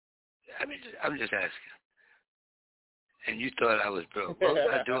 I mean, I'm just asking. And you thought I was broke. What was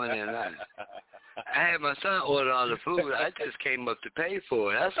I doing in line? I had my son order all the food. I just came up to pay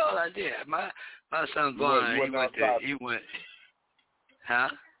for it. That's all I did. My son Vaughn, he went. Huh?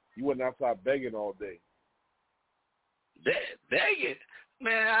 You went outside begging all day. Begging?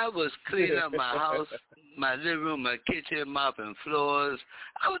 Man, I was cleaning up my house, my living room, my kitchen, mopping floors.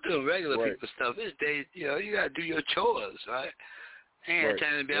 I was doing regular people stuff. This day, you got to do your chores, right? I ain't had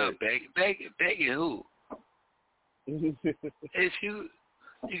time to be out begging. Begging who? If you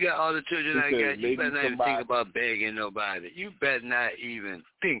got all the children I got, you better not even think about begging nobody. You better not even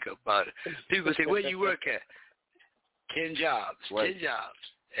think about it. People say, where you work at? 10 jobs. Right. 10 jobs.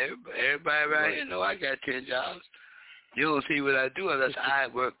 Everybody around here know I got 10 jobs. You don't see what I do unless I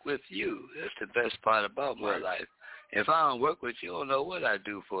work with you. That's the best part about my life. If I don't work with you, you don't know what I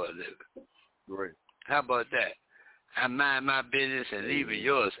do for a living. Right. How about that? I mind my business and leaving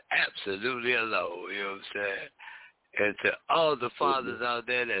yours absolutely alone. You know what I'm saying? And to all the fathers out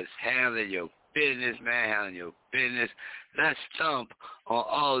there that's handling your business, man, handling your business, let's stomp on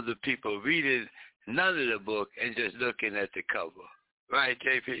all the people reading none of the book and just looking at the cover. Right,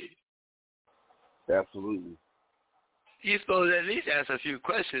 JP? Absolutely. You're supposed to at least ask a few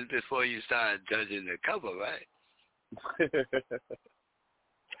questions before you start judging the cover, right?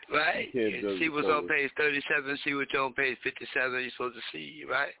 Right? You see what's on page 37, see what's on page 57, you're supposed to see,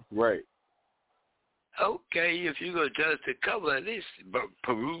 right? Right. Okay, if you're going to judge the cover, at least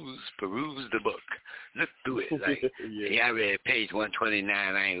peruse the book. Look through it. Like, I read page 129,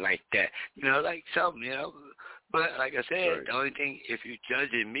 I ain't like that. Like something, But like I said, the only thing, if you're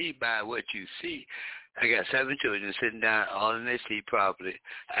judging me by what you see, I got 7 children sitting down all in their seat properly,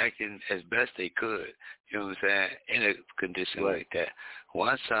 acting as best they could, you know what I'm saying, in a condition like that.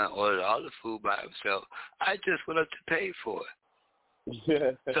 One son ordered all the food by himself. I just went up to pay for it.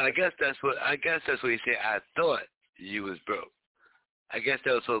 So I guess that's what he said. I thought you was broke. I guess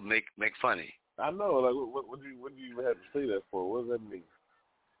that was so make funny. I know. Like, what do you even have to say that for? What does that mean?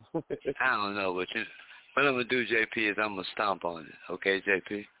 I don't know. What I'm gonna do, JP, is I'm gonna stomp on it. Okay,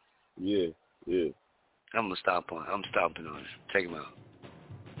 JP? Yeah. I'm gonna stomp on it. I'm stomping on it. Take him out.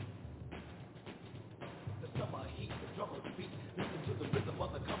 The summer heat, the drummer's beat. Listen to the rhythm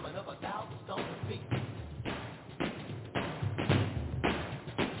of the coming of 1,000 stones feet.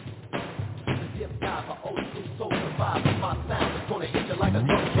 The dip diver, old school soul survivor. My sound is gonna hit you like a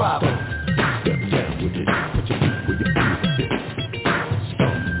drunk driver. Step down with it, put your feet where you feel it.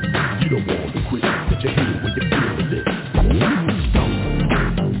 Stomp, you don't want to quit. Put your heel where you feel it. Stomp.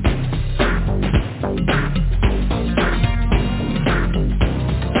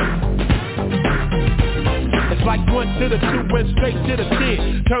 Like 1 to the 2, went straight to the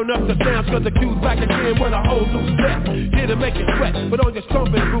 10. Turn up the sounds cause the cue's back again with a whole new set. Here to make it sweat, but on your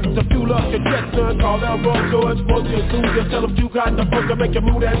stomping boots to fuel up your jet, son. Call out Raw George, for your enthusiast. Tell them you got the funk to make you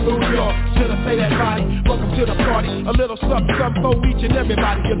move that New York. Should I say that body? Welcome to the party. A little something for each and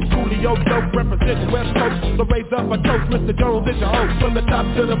everybody. It's Coolio dope, representing West Coast. So raise up a toast, Mr. Jones is your host. From the top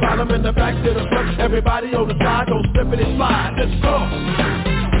to the bottom and the back to the front. Everybody on the side, don't slip it and slide. Let's go.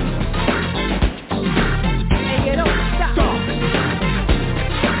 You don't stop.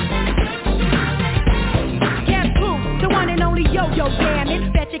 Guess who? The one and only Yo-Yo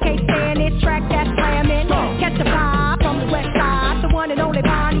jamming. Bet you can't stand this track that's slamming. Catch the vibe from the west side. The one and only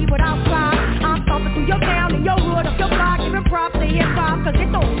Bonnie without slide. I'm stomping through your town and your hood up your block. Giving props to hip hop cause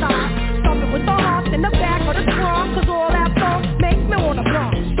it don't stop. Stomping with the hearts in the back of the trunk. Cause all that funk makes me wanna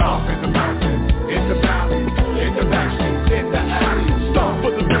bump. Stomp in the mountain, in the valley, in the backstreets, in the alley. Stomp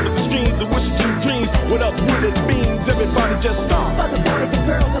for the rivers, the streams, the wishes and dreams. What up with it means, everybody just stomp. For the boys and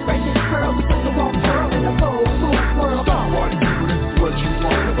girls, the precious pearls, we put the wrong girl in the cold, cool world. Stomp, party people, this is what you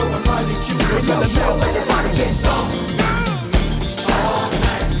want. For the mighty cute, and the show, everybody get stomped. All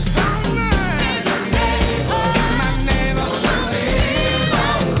night.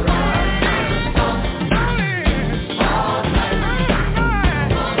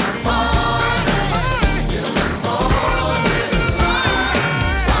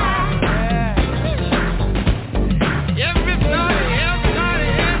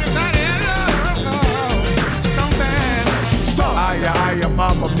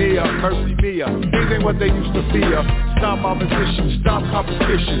 what they used to be. Stop opposition, stop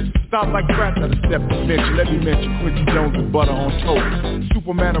competition. Stop like crap that a step to mention. Let me mention Quincy Jones and butter on toast.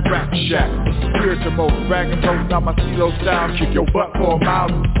 Superman of rap shack. Spiritual mode, bragging toast, not my CeeLo style. Kick your butt for a mile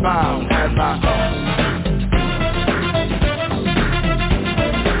and smile. Add my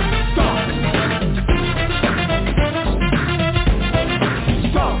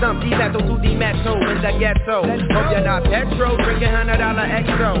Dilato to the metal in the ghetto. Hope you're not petro, drinking $100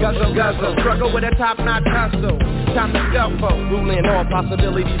 exo. Guzzle, guzzle, struggle with a top-notch hustle. Time to scuffle, ruling all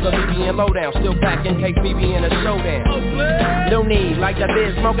possibilities of me being low down. Still back in case me being a showdown. No need, like the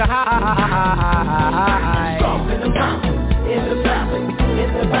biz smoker high. Stop in the mountain, in the valley, in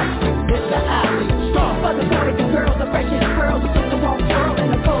the back, in the alley. Stop for the boys and girls, the freshest pearls, the wrong world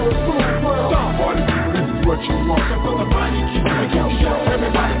and the cold food world. Stop, party, this is what you want. So for the body, keep it yo, yo.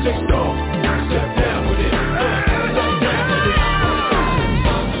 Everybody take off, step down with it. Step down with it.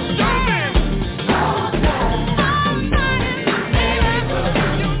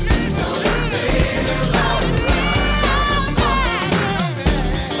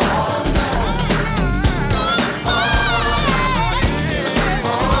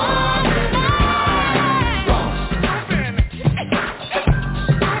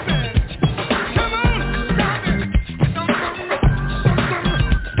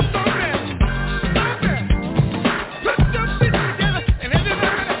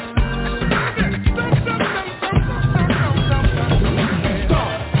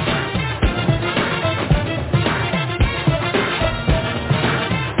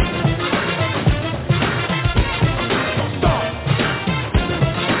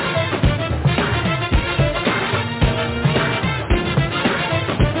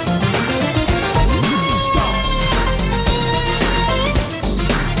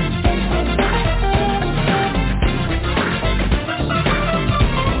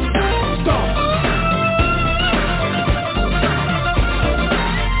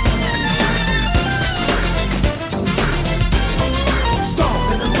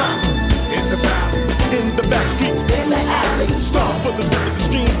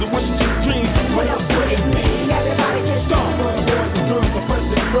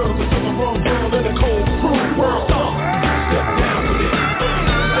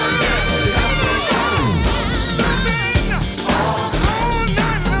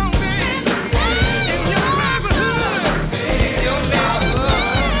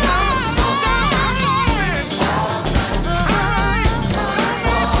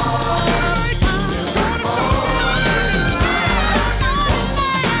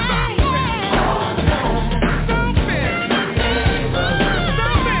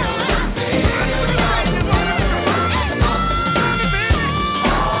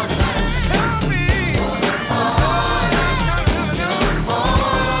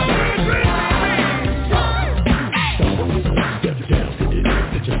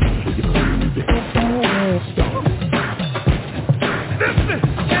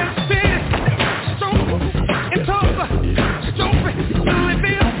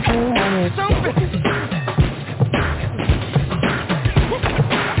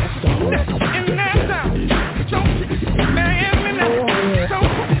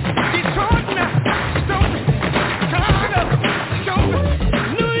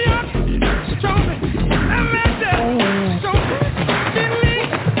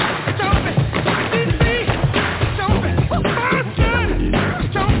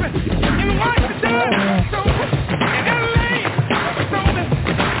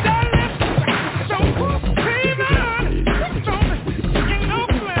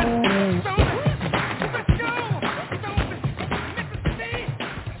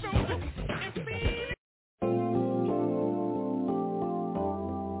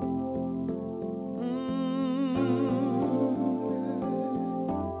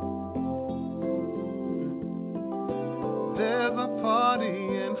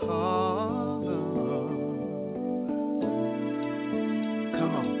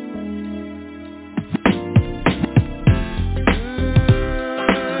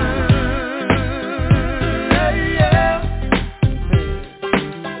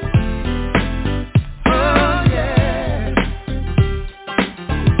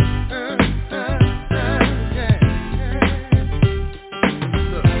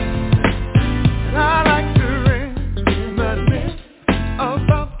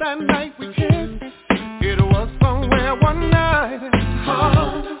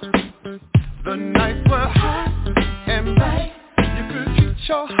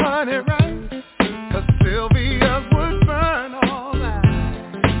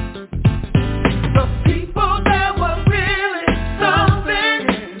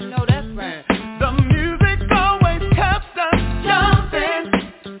 The music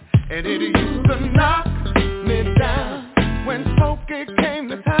said it used to knock me down when Smokey came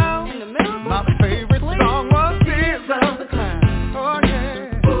to town. In the middle, my favorite song was Tears of the Clown. Oh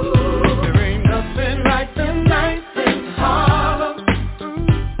yeah. Ooh, there ain't nothing like them nights in Harlem. Ooh,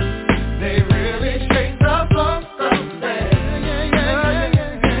 they really shake the funk up there.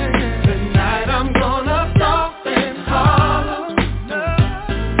 Tonight I'm gonna stop in Harlem,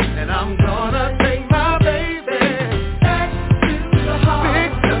 and I'm gonna take my baby back to the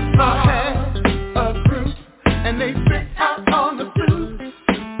Harlem. I had a group, and they sit out on the stoop,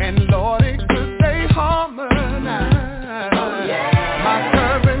 and Lordy, could they harmonize? Oh yeah. My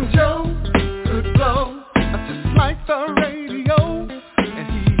cousin Joe could blow just like the radio, and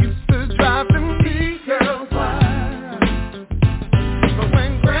he used to drive them girls wild. But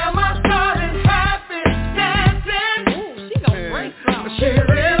when Grandma started happy dancing, ooh, she gon' break some. She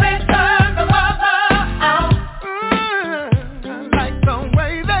really turned the mother out. Like the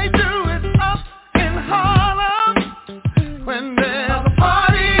way they do it up in Harlem. When there's a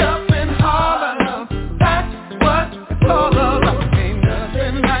party up in Harlem, that's what it's all about. Ain't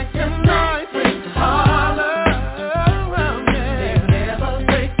nothing like them nights in Harlem. They never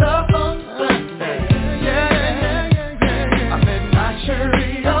take the funk back. Yeah. I met my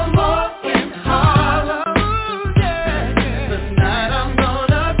Cherie Amour in Harlem. Tonight I'm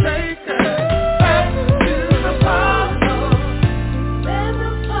gonna take her back to the Harlem. There's a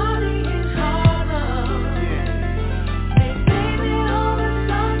party in Harlem. They say that all the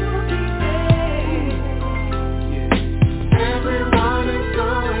sun will be there. Everyone is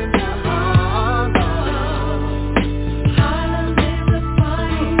going to Harlem. Harlem is a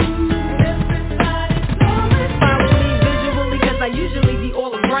party. Everybody's going. Follow me visually, cause I usually be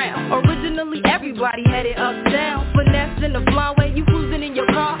all around. Originally, everybody headed uptown. Finesse in the flyway, you cruising in your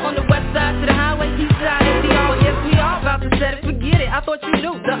car on the west side to the highway, east side of the all. Yes, we all about to set it, forget it. I thought you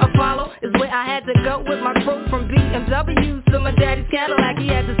knew the Apollo is where I had to go with my crew from BMWs to my daddy's Cadillac. He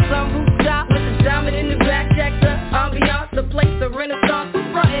had the sunroof top with the diamond in the back, jacked up ambiance, the place a renaissance.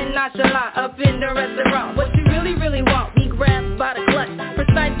 Frontin' nonchalant up in the restaurant. What you really, really want? Be grabbed by the clutch.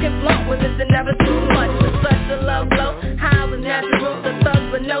 Precise and blunt with this and never too much. With such a low blow, high was natural. The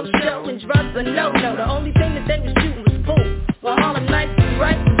thugs were no show and drugs were no. The only thing that they was shooting was pool. While Harlem nights was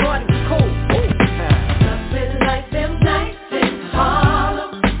right, the party was cool. Nothing like them nights in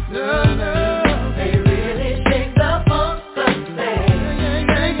Harlem. No. They really shake the funk up there.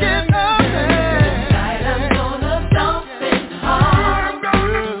 Tonight I'm gonna stomp in Harlem.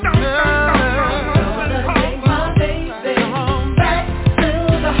 Gonna take my baby back to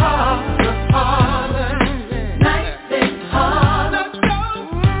the Harlem. Nights in Harlem.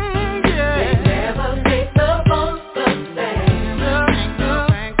 They never take the funk up there.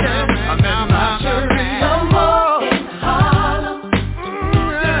 I met my Cherie Amour in Harlem.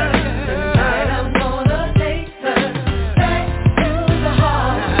 Tonight I'm gonna take her back to the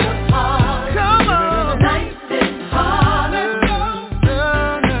Harlem. Come on. Nights in Harlem.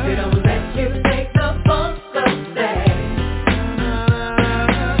 They don't let you take the funk up there.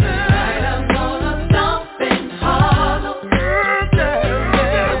 Tonight I'm gonna stomp in Harlem.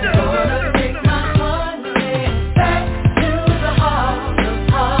 Gonna take my honey back to the Harlem.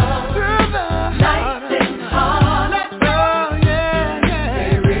 Nights in Harlem.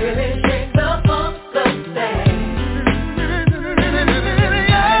 They really shake the funk up there.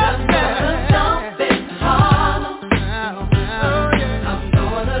 I'm gonna stomp in Harlem. I'm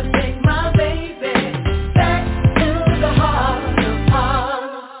gonna take my baby back to the Harlem.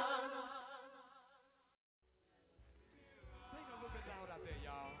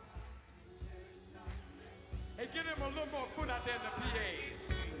 Hey, give him a little more foot out there in the PA.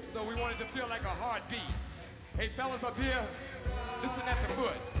 So we wanted to feel like a heartbeat. Hey, fellas up here, listen at the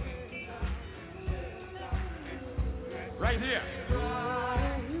foot. Right here.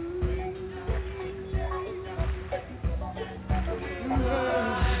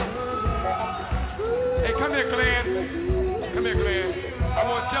 Hey, come here, Glenn. Come here, Glenn. I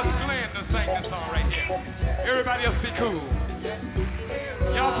want just Glenn to sing this song right here. Everybody else be cool.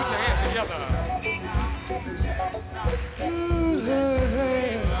 Y'all put your hands together.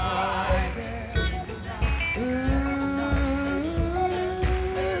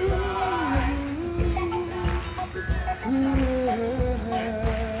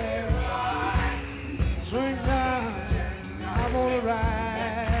 Swing down, I'm on the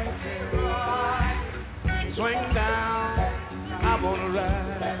ride. Swing down, I'm on the ride.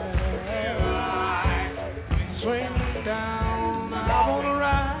 Swing down, I'm on the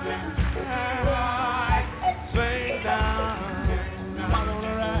ride. Swing down, I'm on the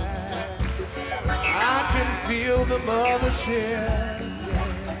ride. I can feel the mothership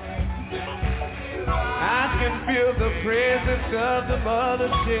can feel the presence of the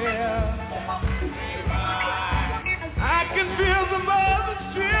mothership. I can feel the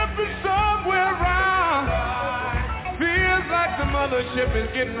mothership is somewhere around. Feels like the mothership is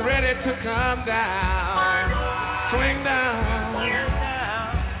getting ready to come down. Swing down.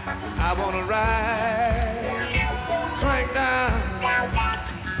 I wanna ride. Swing down.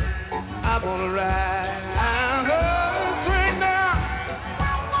 I wanna ride. Swing down.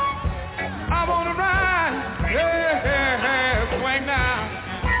 I wanna ride. Yeah, swing down.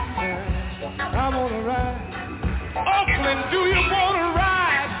 I wanna ride. Oakland, do you wanna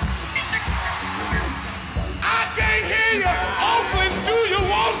ride? I can't hear you. Oakland, do you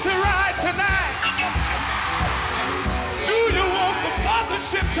want to ride tonight? Do you want the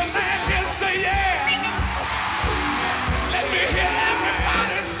mothership to land here? Say yeah. Let me hear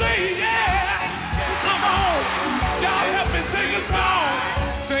everybody say yeah. Come on. Y'all help me sing a song.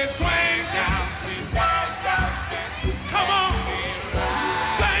 Say swing down. Come on.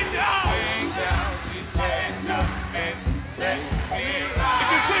 Sing y'all. If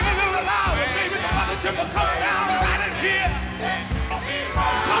you sing a little louder, maybe the mothership will come down right in here.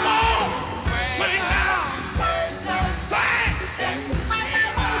 Come on. Swing down. Swing.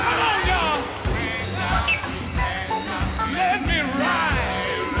 Come on, y'all. Let me ride.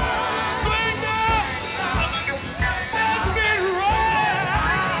 Swing down. Let me ride.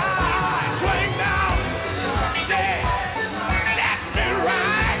 Swing down. Yeah. Let me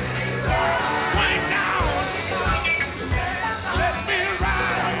ride. Swing down. Let me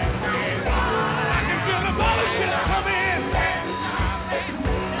ride. I can feel the mothership come in.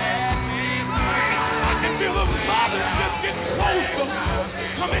 I can feel the mothership getting closer,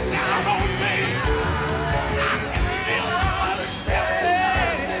 coming down on me. I can feel the mothership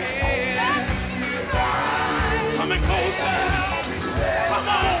coming closer. Come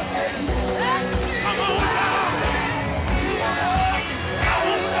on. Come on down. Come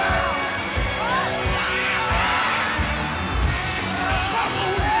on down. Come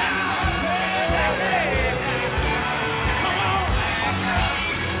on down. Come on.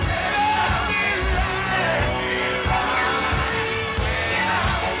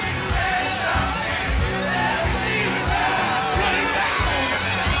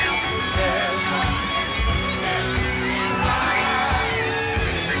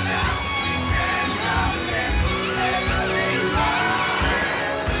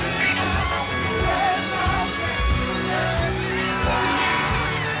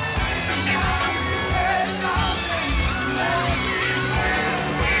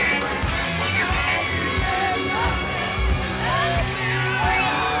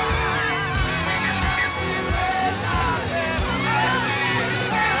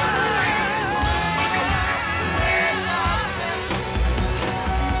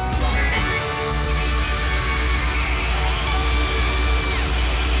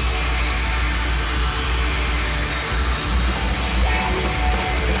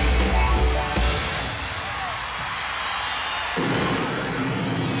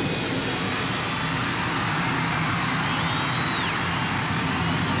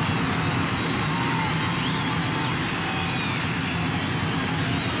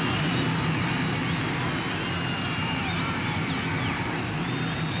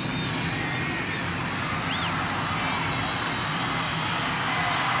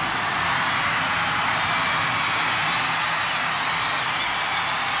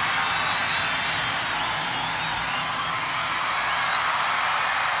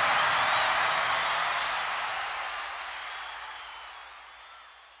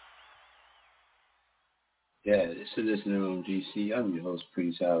 Yeah, this is Listening Room DC. I'm your host,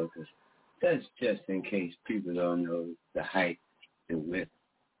 Priest Alika. That's just in case people don't know the height, the width,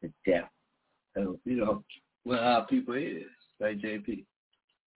 the depth of, what our people is, like JP.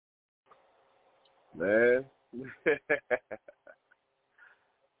 Man.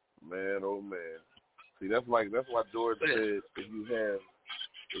 Man, oh man. See, that's why George said if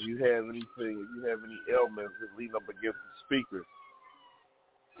you have any ailments, just lean up against the speaker.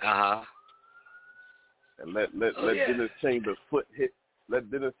 And let Dennis Chambers' foot hit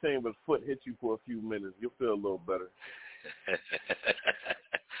you for a few minutes. You'll feel a little better.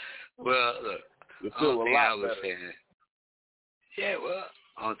 Well, look, you'll feel a lot better.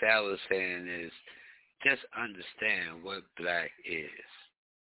 Only thing I was saying is just understand what black is.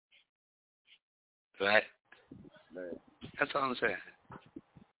 Right? Man. That's all I'm saying.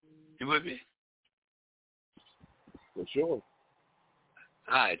 You with me? For sure.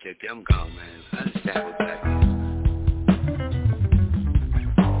 All right, JP, I'm gone, man. I understand what black is.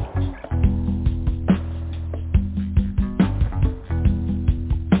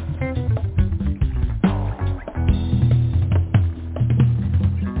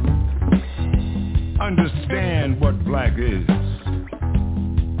 black is.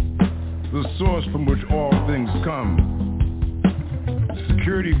 The source from which all things come.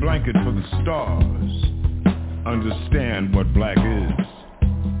 Security blanket for the stars. Understand what black is.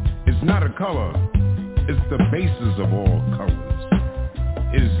 It's not a color, it's the basis of all colors.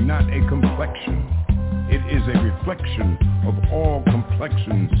 It is not a complexion, it is a reflection of all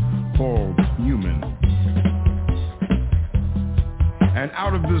complexions called human. And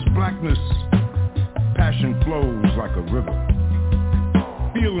out of this blackness, passion flows like a river.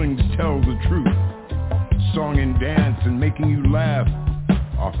 Feelings tell the truth. Song and dance and making you laugh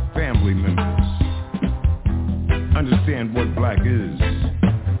are family members. Understand what black is.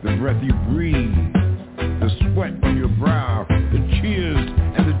 The breath you breathe, the sweat on your brow, the cheers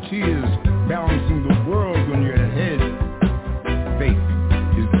and the tears balancing the world on your head. Faith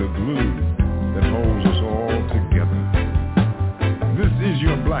is the glue that holds us all together. This is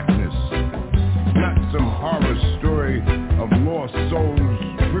your blackness, not some horror story of lost souls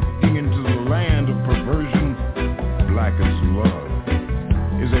drifting into the land of perversion. Black as love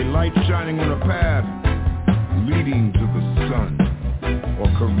is a light shining on a path leading to the sun, or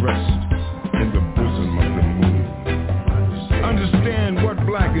caressed in the bosom of the moon. Understand what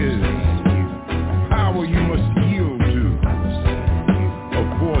black is. Power you must yield to. A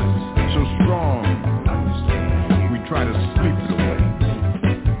force so strong, we try to sleep it away.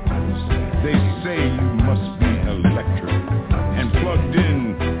 They say you must be electric and plugged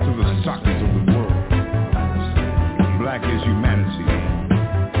in to the sockets of the world. Black is humanity.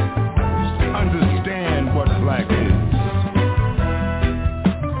 Understand what black is.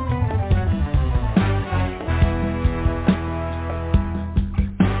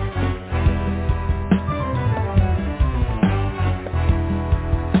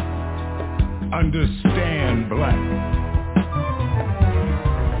 Understand black.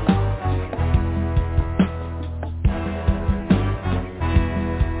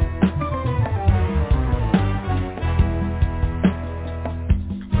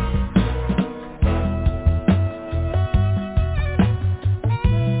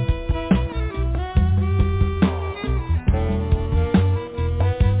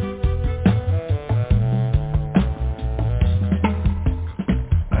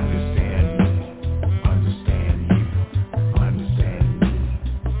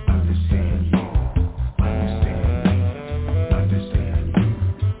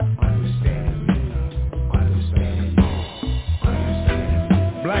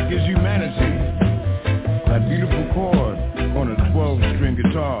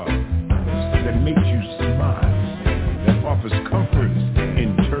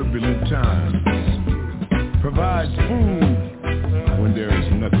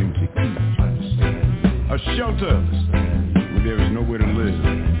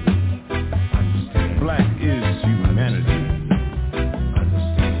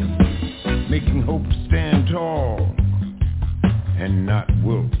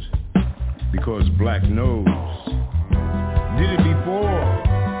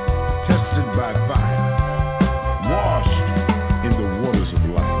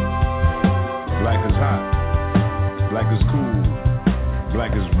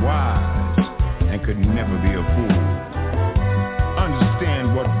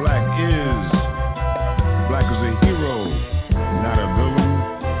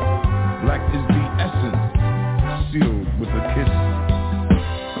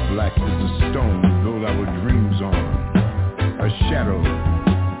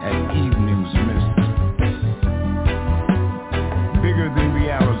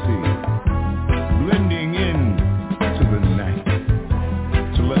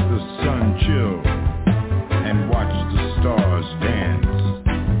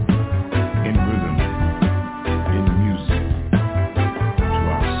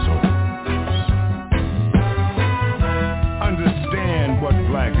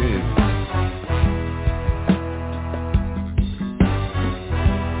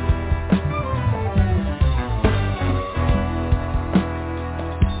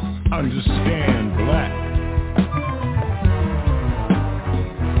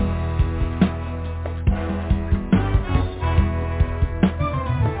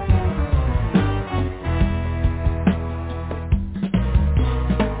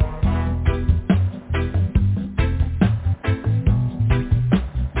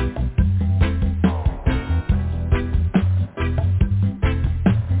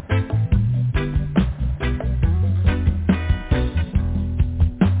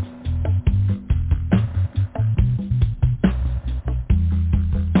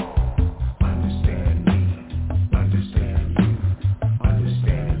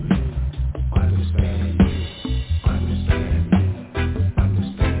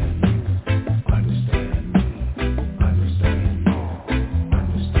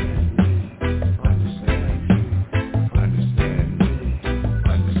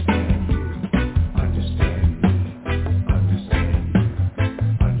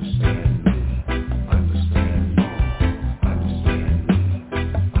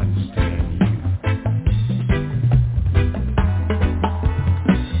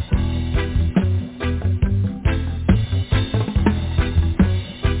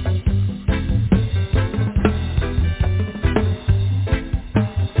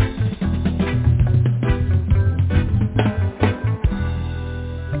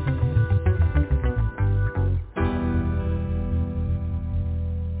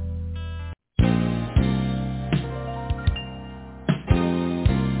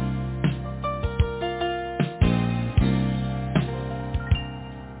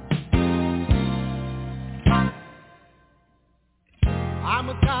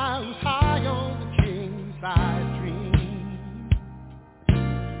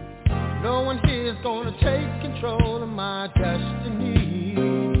 gonna take control of my destiny.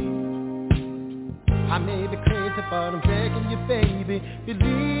 I may be crazy, but I'm begging you, baby,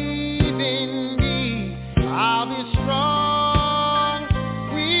 believe in me. I'll be strong,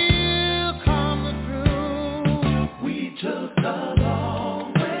 we'll come through. We took the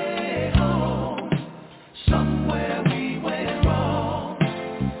long way home, somewhere we went wrong,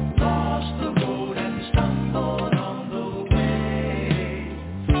 lost the road and stumbled on the way.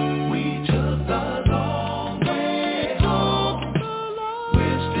 We took the long way home,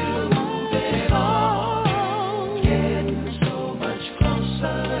 we're still moving on, getting so much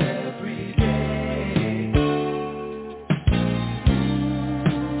closer every day.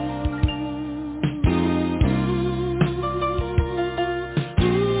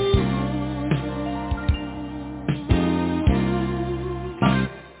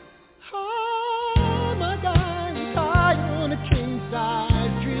 Oh my God, I'm tired on a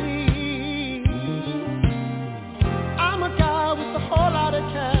king-size dream. I'm a guy with a whole lot of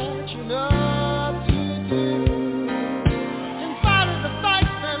catching up to do. In spite of the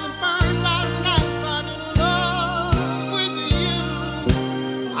fights and the burn last night, finding love with you,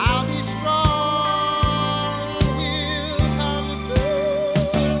 I'll be strong, we'll come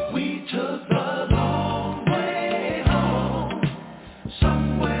through. We took the long way home,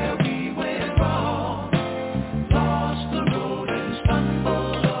 somewhere we went wrong, lost the road and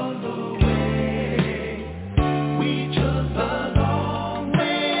stumbled on the way. We took the long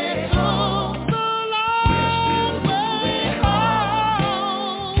way home, we're still moving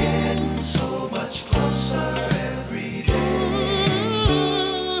on, getting so much closer every day.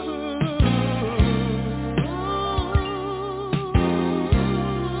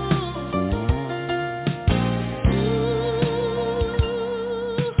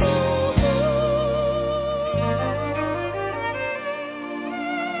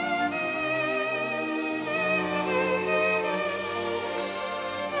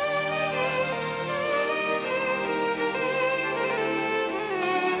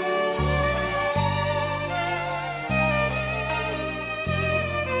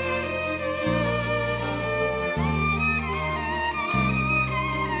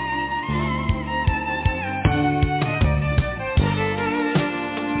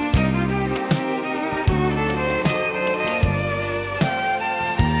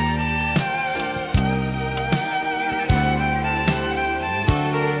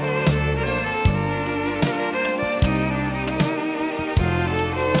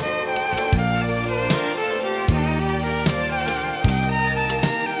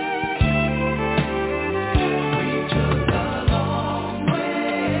 We took the long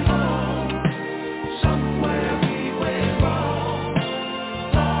way home, somewhere we went wrong,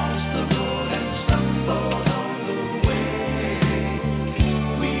 lost the road and stumbled on the way.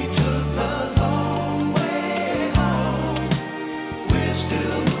 We took the long way home, we're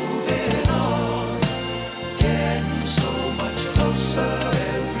still moving on, getting so much closer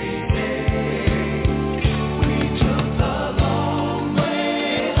every day. We took the long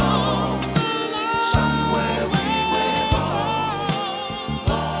way home, somewhere we went wrong,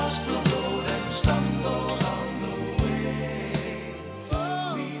 lost the road and stumbled on the way.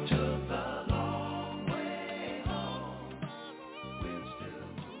 We took the long way home, we're still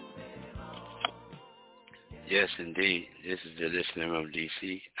moving on. Yes, indeed. This is the Listening Room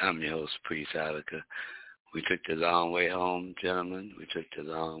DC. I'm your host, Priest Ilika. We took the long way home, gentlemen. We took the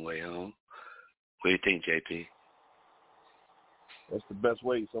long way home. What do you think, JP? That's the best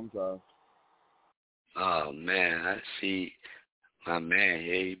way sometimes. Oh, man, I see my man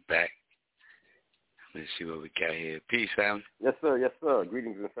here. He back. Let's see what we got here. Peace, family. Yes, sir. Yes, sir.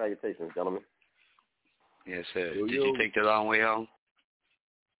 Greetings and salutations, gentlemen. Yes, sir. Yo, Did yo. you take the long way home?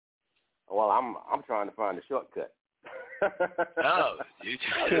 Well, I'm trying to find a shortcut. Oh, you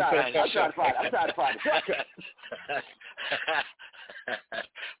I'm trying to find a shortcut.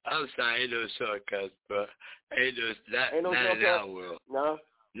 I'm sorry, ain't no shortcuts, bro. Ain't no Ain't no not in shortcut? our world. No.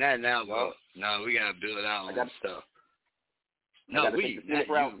 Not in our No. world. No, we gotta build our own stuff. No, gotta we, take the not scenic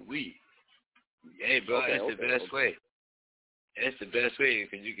route. you, we. Hey, bro, it's the best way. It's the best way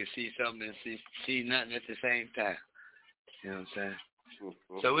because you can see something and see nothing at the same time. You know what I'm saying?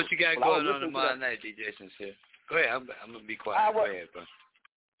 Mm-hmm. So what you got Well, I was going on listening to tomorrow that- night, DJ Sincere? Go ahead. I'm gonna be quiet. Go ahead, bro.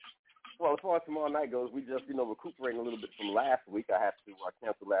 Well, as far as tomorrow night goes, we just, recuperating a little bit from last week. I had to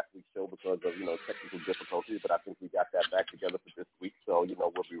cancel last week's show because of, technical difficulties, but I think we got that back together for this week. So,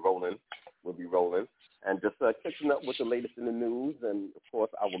 we'll be rolling. And just catching up with the latest in the news and, of course,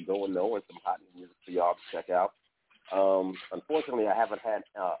 our Go and Know and some hot new music for y'all to check out. Unfortunately, I haven't had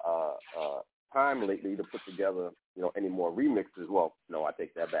time lately to put together, any more remixes. Well, no, I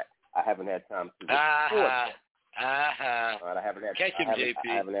take that back. I haven't haven't had time to record them. All right, I haven't had Catch him, JP.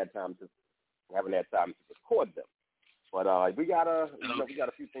 I haven't had time to record them. But we got a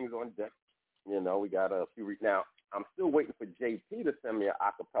few things on deck. We got a few now. I'm still waiting for JP to send me an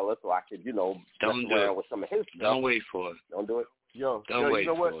acapella so I could, don't mess around with some of his stuff. Don't wait for it. Don't do it. Yo, wait you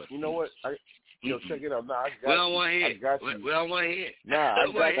know what? for it. You know what? Check it out. Nah, I got we don't want to hear I got you. We don't want to hear it. Nah, I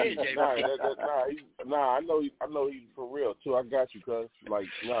got you. I know he's for real too. I got you, cuz.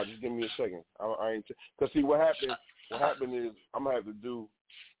 Just give me a second. I ain't. Cause see what happened. What happened is I'm gonna have to do.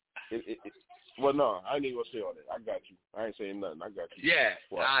 Well, no, I ain't even gonna say all that. I got you. I ain't saying nothing. I got you. Yeah.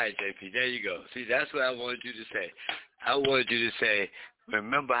 All right, JP. There you go. See, that's what I wanted you to say. I wanted you to say,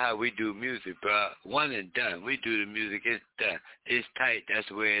 remember how we do music, bro. One and done. We do the music. It's done. It's tight. That's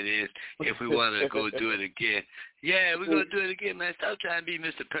the way it is. If we want to go do it again, yeah, we're going to do it again, man. Stop trying to be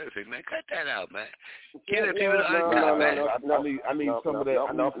Mr. Perfect, man. Cut that out, man. Give the people the uncut, man. I need some of that.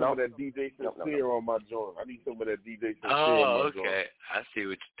 I need some of that DJ Sincere on my joint. I need some of that DJ Sincere on my joint. Okay. I see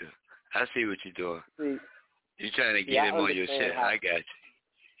what you do. I see what you're doing. See, you're trying to get him on your shit. I got you.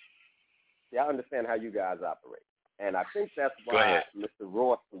 See, I understand how you guys operate. And I think that's why Mr.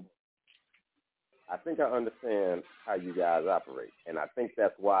 Ross, I think I understand how you guys operate. And I think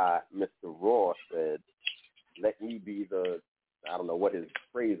that's why Mr. Ross said, let me be I don't know what his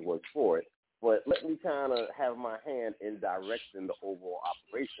phrase was for it, but let me kind of have my hand in directing the overall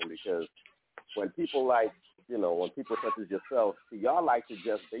operation, because when people when people such as yourself, see, y'all like to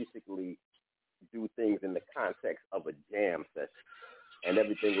just basically do things in the context of a jam session, and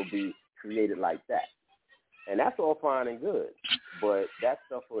everything will be created like that. And that's all fine and good, but that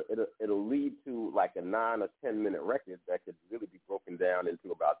stuff, it'll lead to like a 9 or 10 minute record that could really be broken down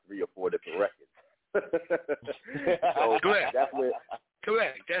into about 3 or 4 different records. So correct. That's where.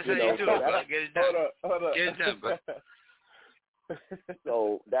 Correct. That's how you do it, bro. Get it done. Hold up. Get it done, bro.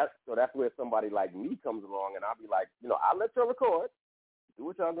 So that's where somebody like me comes along, and I'll be like, I'll let y'all record, do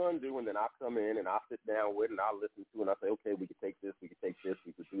what y'all gonna do, and then I'll come in and I'll sit down with it and I'll listen to it, and I'll say, okay, we can take this, we can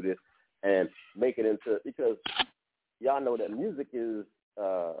do this, and make it into, because y'all know that music is,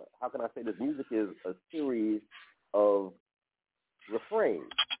 how can I say this? Music is a series of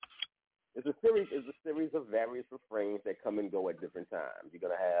refrains. It's a series of various refrains that come and go at different times. You're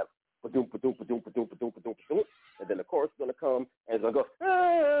gonna have ba-doom, ba-doom, ba-doom, ba-doom, ba-doom, ba-doom, ba-doom, and then the chorus is gonna come and it's gonna go,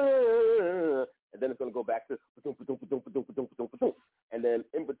 and then it's gonna go back to ba-doom, ba-doom, ba-doom, ba-doom, ba-doom, ba-doom, ba-doom. And then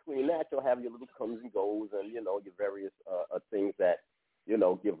in between that, you'll have your little comes and goes, and your various things that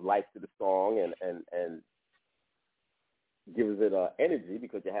give life to the song and gives it energy,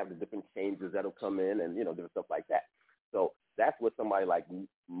 because you have the different changes that'll come in and different stuff like that. So that's what somebody like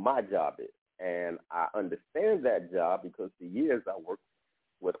my job is, and I understand that job because for years I worked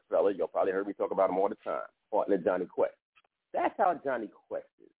with a fella. You'll probably heard me talk about him all the time, partner Johnny Quest. That's how Johnny Quest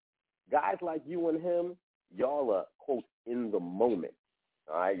is. Guys like you and him, y'all are, quote, in the moment.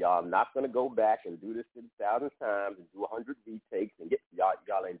 All right, y'all not going to go back and do this 1,000 times and do 100 retakes and get, y'all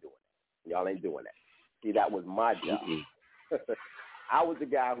ain't doing that. Y'all ain't doing that. See, that was my job. I was the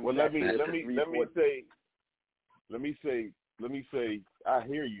guy who. Well, let me say, I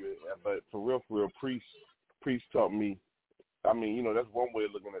hear you, but for real, Priest taught me. I mean, that's one way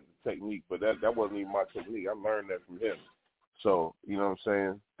of looking at the technique, but that wasn't even my technique. I learned that from him. So, you know what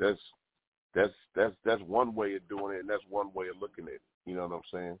I'm saying? That's one way of doing it, and that's one way of looking at it. You know what I'm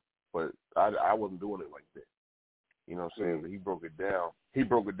saying? But I wasn't doing it like that. You know what I'm saying? But he broke it down. He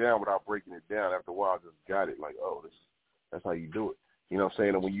broke it down without breaking it down. After a while, I just got it. Like, oh, that's how you do it. You know what I'm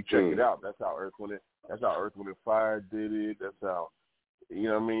saying? And when you check it out, that's how Earth, Wind and Fire did it. That's how, you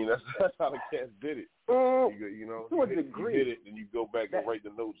know what I mean? That's how the Cats did it. To a degree. You did it, and you go back and write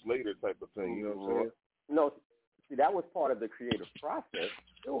the notes later type of thing. You know what I'm saying? No, see, that was part of the creative process,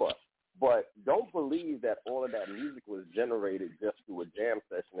 sure. But don't believe that all of that music was generated just through a jam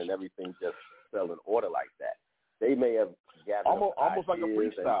session and everything just fell in order like that. They may have gathered almost like a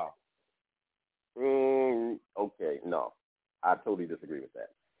freestyle. Okay, no, I totally disagree with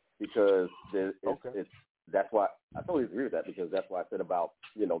that, because that's why I totally agree with that, because that's why I said about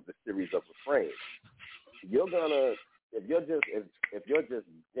the series of refrains. You're gonna if you're just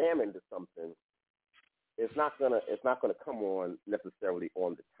jamming to something, it's not gonna come on necessarily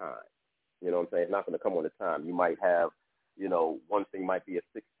on the time. You know what I'm saying? It's not gonna come on the time. You might have one thing might be a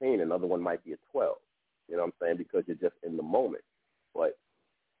 16, another one might be a 12. You know what I'm saying? Because you're just in the moment. But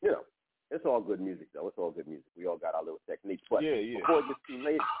it's all good music, though. It's all good music. We all got our little techniques. But before it gets too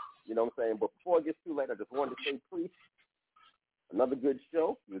late, you know what I'm saying? But before it gets too late, I just wanted to say, please, another good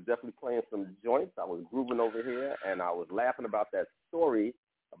show. You were definitely playing some joints. I was grooving over here, and I was laughing about that story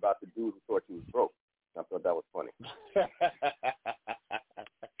about the dude who thought you was broke. I thought that was funny.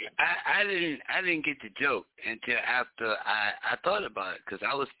 I didn't get the joke until after I thought about it, because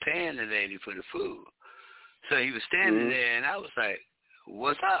I was paying the lady for the food. So he was standing there, and I was like,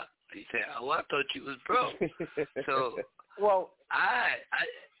 "What's up?" He said, "Oh, I thought you was broke." So, well,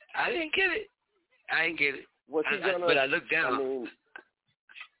 I didn't get it. I didn't get it. But I looked down.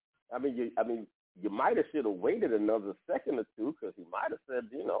 I mean, you might have should have waited another second or two, because he might have said,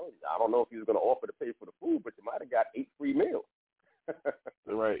 I don't know if he was going to offer to pay for the food, but you might have got 8 free meals.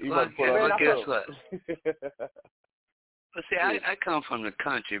 Right. Guess what? Well, see, I come from the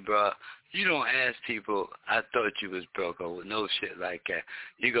country, bro. You don't ask people, "I thought you was broke," or no shit like that.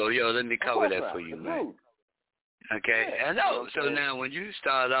 You go, "Yo, let me cover that for you, man." Okay? I know. So now when you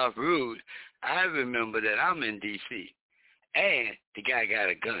start off rude, I remember that I'm in D.C., and the guy got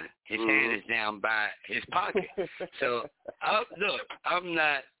a gun. His hand is down by his pocket. So, look, I'm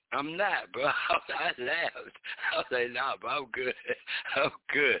not, bro. I laughed. I was like, "Nah, bro, I'm good. I'm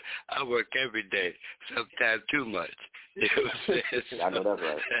good. I work every day, sometimes too much." You know what I'm saying?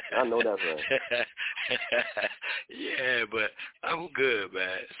 I know that's right. Yeah, but I'm good,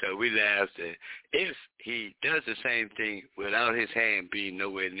 man. So we laughed. And if he does the same thing without his hand being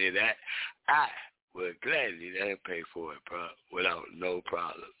nowhere near that, I would gladly let him pay for it, bro, without no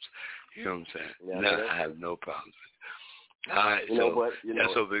problems. You know what I'm saying? Yeah, I have no problems. All right,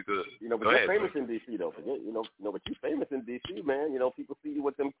 that's so be good. But you're famous in D.C. though. But but you're famous in D.C., man. People see you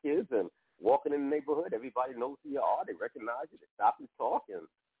with them kids and walking in the neighborhood. Everybody knows who you are. They recognize you. They stop and talk. And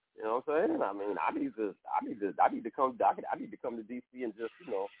you know what I'm saying? I mean, I need to come to D.C. and just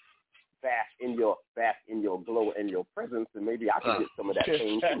bask in your glow and your presence, and maybe I can get some of that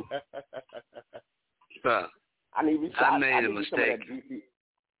fame too. I made a mistake.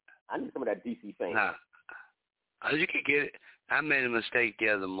 I need some of that DC fame. Nah. You can get it. I made a mistake the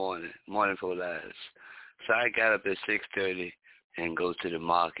other morning before last. So I got up at 6:30 and go to the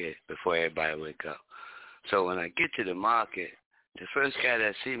market before everybody wake up. So when I get to the market, the first guy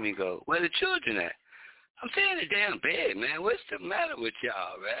that see me go, "Where the children at?" I'm sitting in the damn bed, man. What's the matter with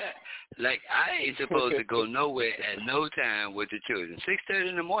y'all, right? Like, I ain't supposed to go nowhere at no time with the children. 6:30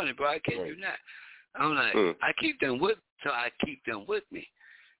 in the morning, bro, I kid you not. I'm like, I keep them with me.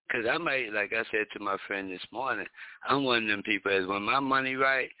 Because I might, like I said to my friend this morning, I'm one of them people that when my money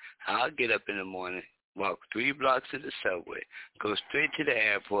right, I'll get up in the morning, walk 3 blocks to the subway, go straight to the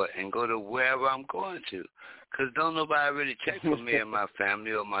airport, and go to wherever I'm going to. Because don't nobody really check for me and my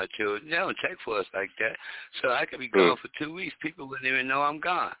family or my children. They don't check for us like that. So I could be gone for 2 weeks. People wouldn't even know I'm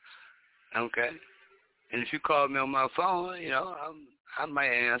gone. Okay? And if you call me on my phone, I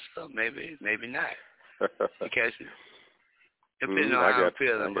might answer, maybe not. You catch me? Depending on how I'm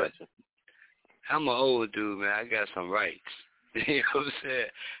feeling, but I'm an old dude, man. I got some rights. You know what I'm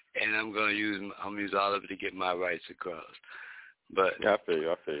saying? And I'm gonna use all of it to get my rights across. But I feel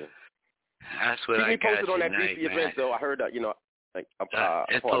you. That's what I got posted on that tonight, DC man. event, though. I heard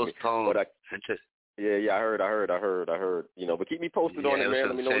it's postponed. Yeah, I heard. But keep me posted on it, man.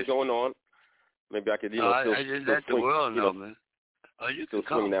 Let me know what's going on. Maybe I could, I just let the world know, man. Oh, you can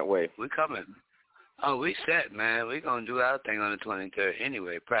come. Swing that way. We're coming. Oh, we set, man. We're going to do our thing on the 23rd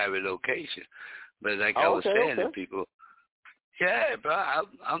anyway, private location. But like I was saying to people, yeah, bro,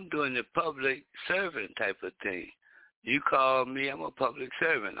 I'm doing the public servant type of thing. You call me, I'm a public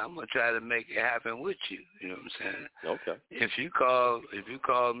servant. I'm going to try to make it happen with you. You know what I'm saying? Okay. If you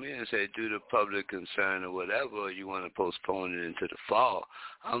call me and say do the public concern or whatever, or you want to postpone it into the fall,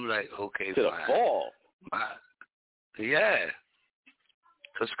 I'm like, okay, to fine. The fall? Yeah.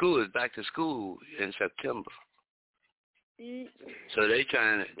 Because school is back to school in September. So they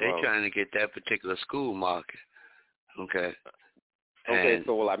trying to get that particular school market. Okay. Okay,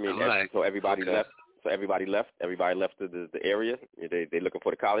 so so everybody left. So everybody left the area. They looking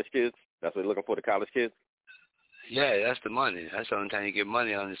for the college kids. That's what they're looking for, the college kids. Yeah, that's the money. That's the only time you get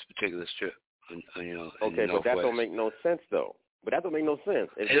money on this particular strip. Okay, but that don't make no sense though. It don't make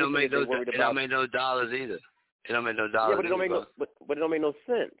no dollars either. It don't make no dollars. Yeah, but it don't make but it don't make no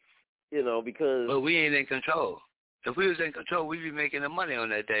sense. Because. But we ain't in control. If we was in control, we'd be making the money on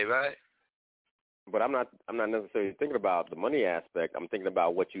that day, right? But I'm not necessarily thinking about the money aspect. I'm thinking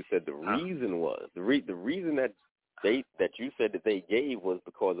about what you said the reason was. The reason that you said that they gave was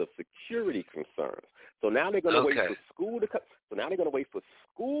because of security concerns. So now they're going to wait for school to come. So now they're going to wait for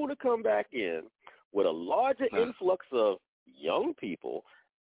school to come back in with a larger influx of young people.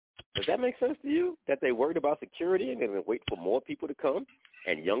 Does that make sense to you? That they worried about security and they're going to wait for more people to come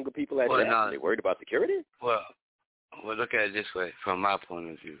and younger people at that? No. They worried about security? Well, look at it this way, from my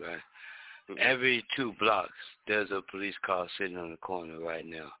point of view, right? Every 2 blocks, there's a police car sitting on the corner right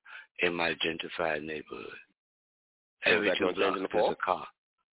now in my gentrified neighborhood. Every 2 blocks, there's a car.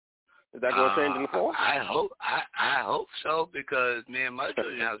 Is that going to change in the fall? I hope so, because me and my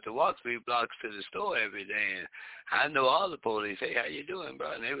children have to walk 3 blocks to the store every day, and I know all the police. Hey, how you doing,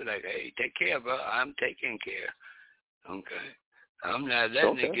 bro? And they were like, hey, take care, bro. I'm taking care. Okay. I'm not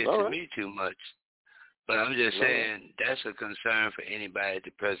letting it get to me too much. But I'm just saying that's a concern for anybody at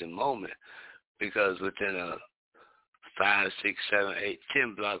the present moment, because within a 5, 6, 7, 8,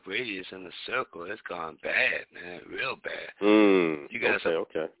 10 block radius in a circle, it's gone bad, man, real bad. You got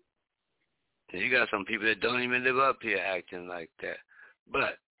You got some people that don't even live up here acting like that.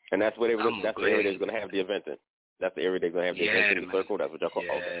 And that's where the area they're going to have the event in. That's the area they're going to have the event in the circle. That's what y'all call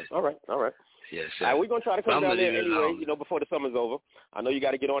it. All right. Yes, sir. All right, we're going to try to come down there anyway, before the summer's over. I know you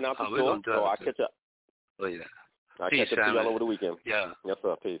got to get on out the store, so I'll catch up. Oh, yeah. I'll catch up to y'all over the weekend. Yeah. Yes,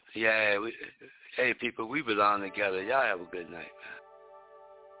 sir. Peace. Yeah. Hey, people, we belong together. Y'all have a good night, man.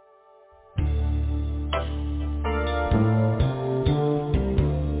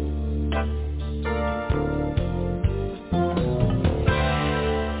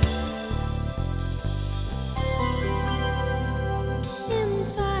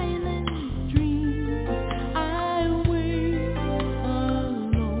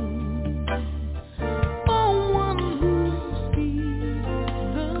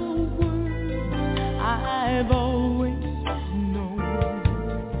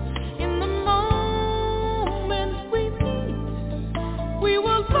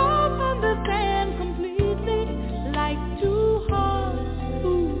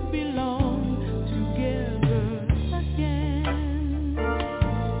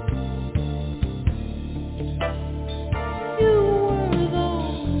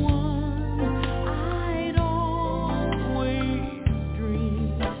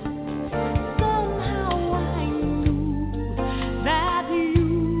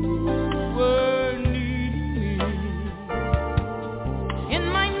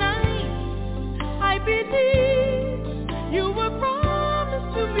 I believe